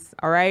 ladies.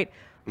 All right.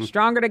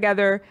 Stronger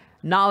together.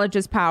 Knowledge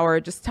is power.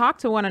 Just talk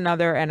to one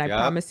another. And I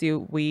promise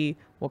you, we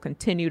will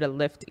continue to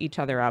lift each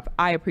other up.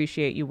 I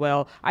appreciate you,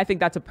 Will. I think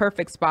that's a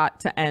perfect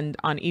spot to end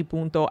on Y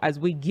Punto as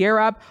we gear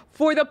up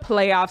for the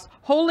playoffs.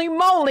 Holy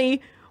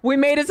moly, we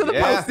made it to the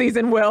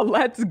postseason, Will.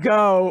 Let's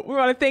go. We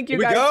want to thank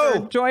you guys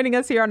for joining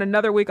us here on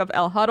another week of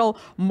El Huddle.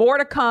 More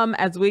to come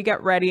as we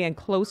get ready and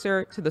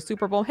closer to the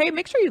Super Bowl. Hey,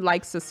 make sure you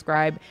like,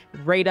 subscribe,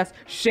 rate us,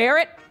 share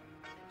it.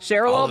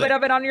 Share a little bit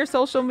of it on your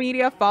social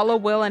media. Follow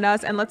Will and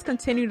us, and let's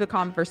continue the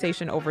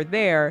conversation over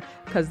there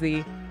because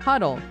the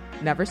Huddle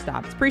never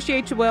stops.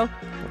 Appreciate you, Will.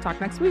 We'll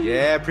talk next week.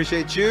 Yeah,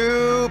 appreciate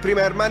you.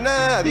 Prima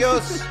hermana.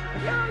 Adios.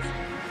 Adios.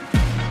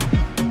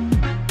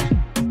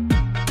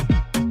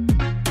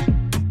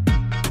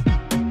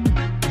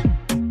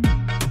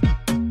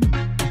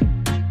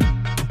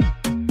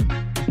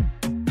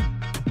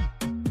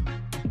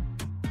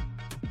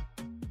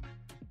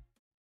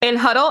 El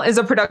Huddle is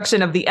a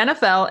production of the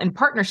NFL in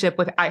partnership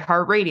with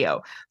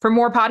iHeartRadio. For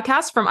more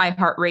podcasts from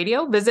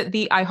iHeartRadio, visit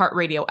the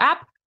iHeartRadio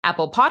app,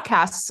 Apple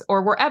Podcasts,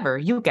 or wherever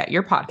you get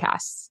your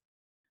podcasts.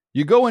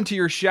 You go into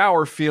your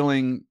shower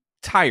feeling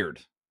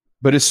tired,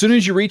 but as soon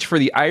as you reach for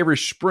the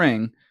Irish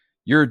Spring,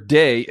 your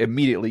day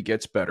immediately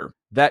gets better.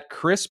 That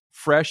crisp,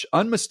 fresh,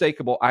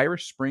 unmistakable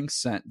Irish Spring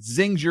scent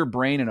zings your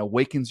brain and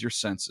awakens your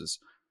senses.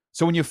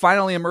 So when you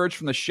finally emerge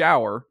from the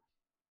shower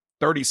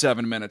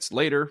 37 minutes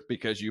later,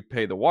 because you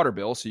pay the water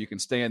bill so you can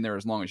stay in there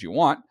as long as you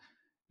want,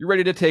 you're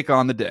ready to take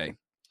on the day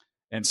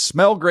and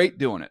smell great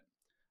doing it.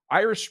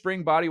 Irish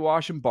Spring Body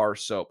Wash and Bar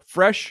Soap.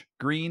 Fresh,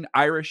 green,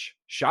 Irish.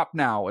 Shop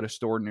now at a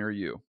store near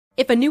you.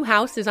 If a new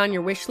house is on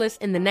your wish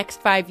list in the next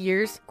 5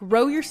 years,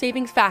 grow your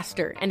savings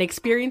faster and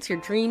experience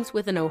your dreams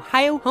with an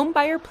Ohio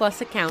Homebuyer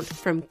Plus account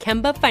from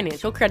Kemba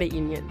Financial Credit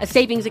Union. A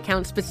savings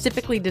account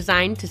specifically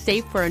designed to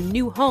save for a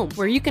new home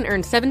where you can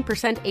earn 7%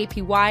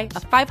 APY,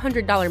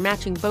 a $500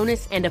 matching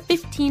bonus, and a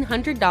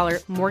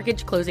 $1,500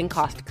 mortgage closing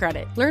cost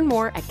credit. Learn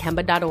more at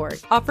Kemba.org.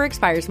 Offer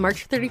expires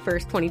March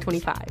 31st,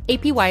 2025.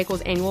 APY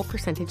equals annual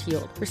percentage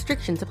yield.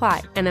 Restrictions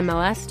apply.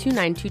 NMLS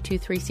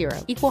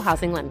 292230. Equal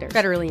housing lender.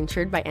 Federally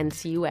insured by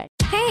NCUA.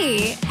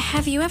 Hey,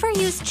 have you ever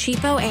used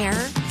Cheapo Air?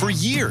 For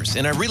years,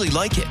 and I really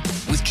like it.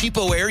 With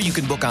Cheapo Air, you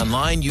can book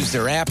online, use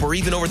their app, or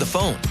even over the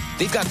phone.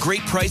 They've got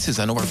great prices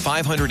on over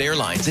 500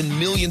 airlines and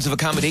millions of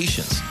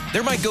accommodations.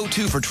 They're my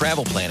go-to for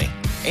travel planning.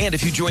 And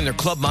if you join their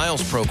Club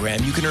Miles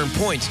program, you can earn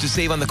points to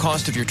save on the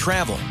cost of your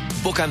travel.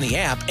 Book on the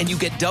app, and you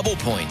get double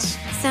points.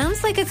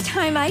 Sounds like it's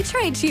time I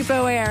tried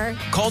Cheapo Air.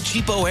 Call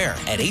Cheapo Air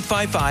at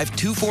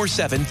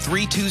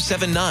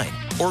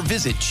 855-247-3279 or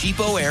visit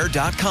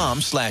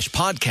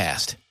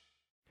cheapoair.com/podcast.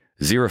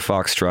 Zero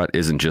Foxtrot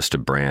isn't just a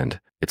brand,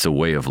 it's a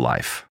way of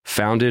life.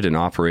 Founded and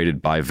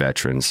operated by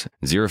veterans,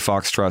 Zero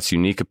Foxtrot's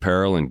unique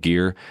apparel and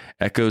gear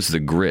echoes the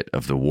grit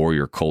of the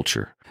warrior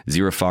culture.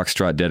 Zero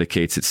Foxtrot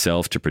dedicates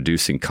itself to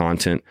producing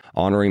content,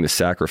 honoring the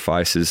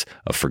sacrifices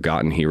of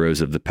forgotten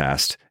heroes of the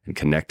past, and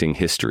connecting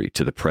history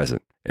to the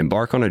present.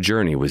 Embark on a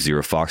journey with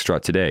Zero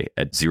Foxtrot today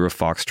at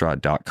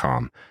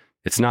zerofoxtrot.com.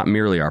 It's not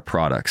merely our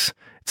products,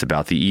 it's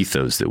about the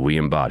ethos that we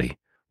embody.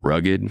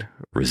 Rugged,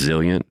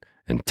 resilient,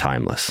 and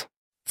timeless.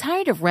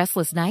 Tired of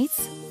restless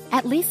nights?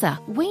 At Leesa,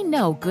 we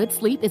know good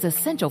sleep is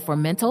essential for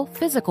mental,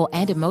 physical,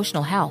 and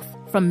emotional health.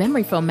 From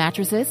memory foam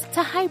mattresses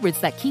to hybrids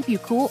that keep you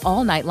cool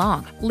all night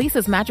long,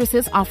 Leesa's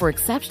mattresses offer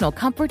exceptional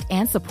comfort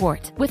and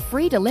support with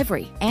free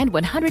delivery and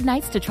 100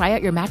 nights to try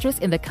out your mattress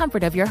in the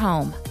comfort of your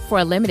home. For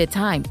a limited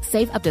time,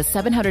 save up to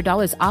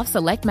 $700 off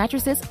select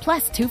mattresses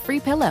plus 2 free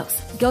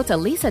pillows. Go to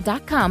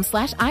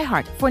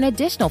leesa.com/iHeart for an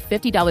additional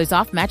 $50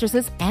 off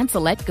mattresses and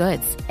select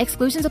goods.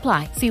 Exclusions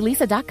apply. See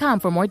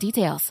leesa.com for more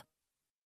details.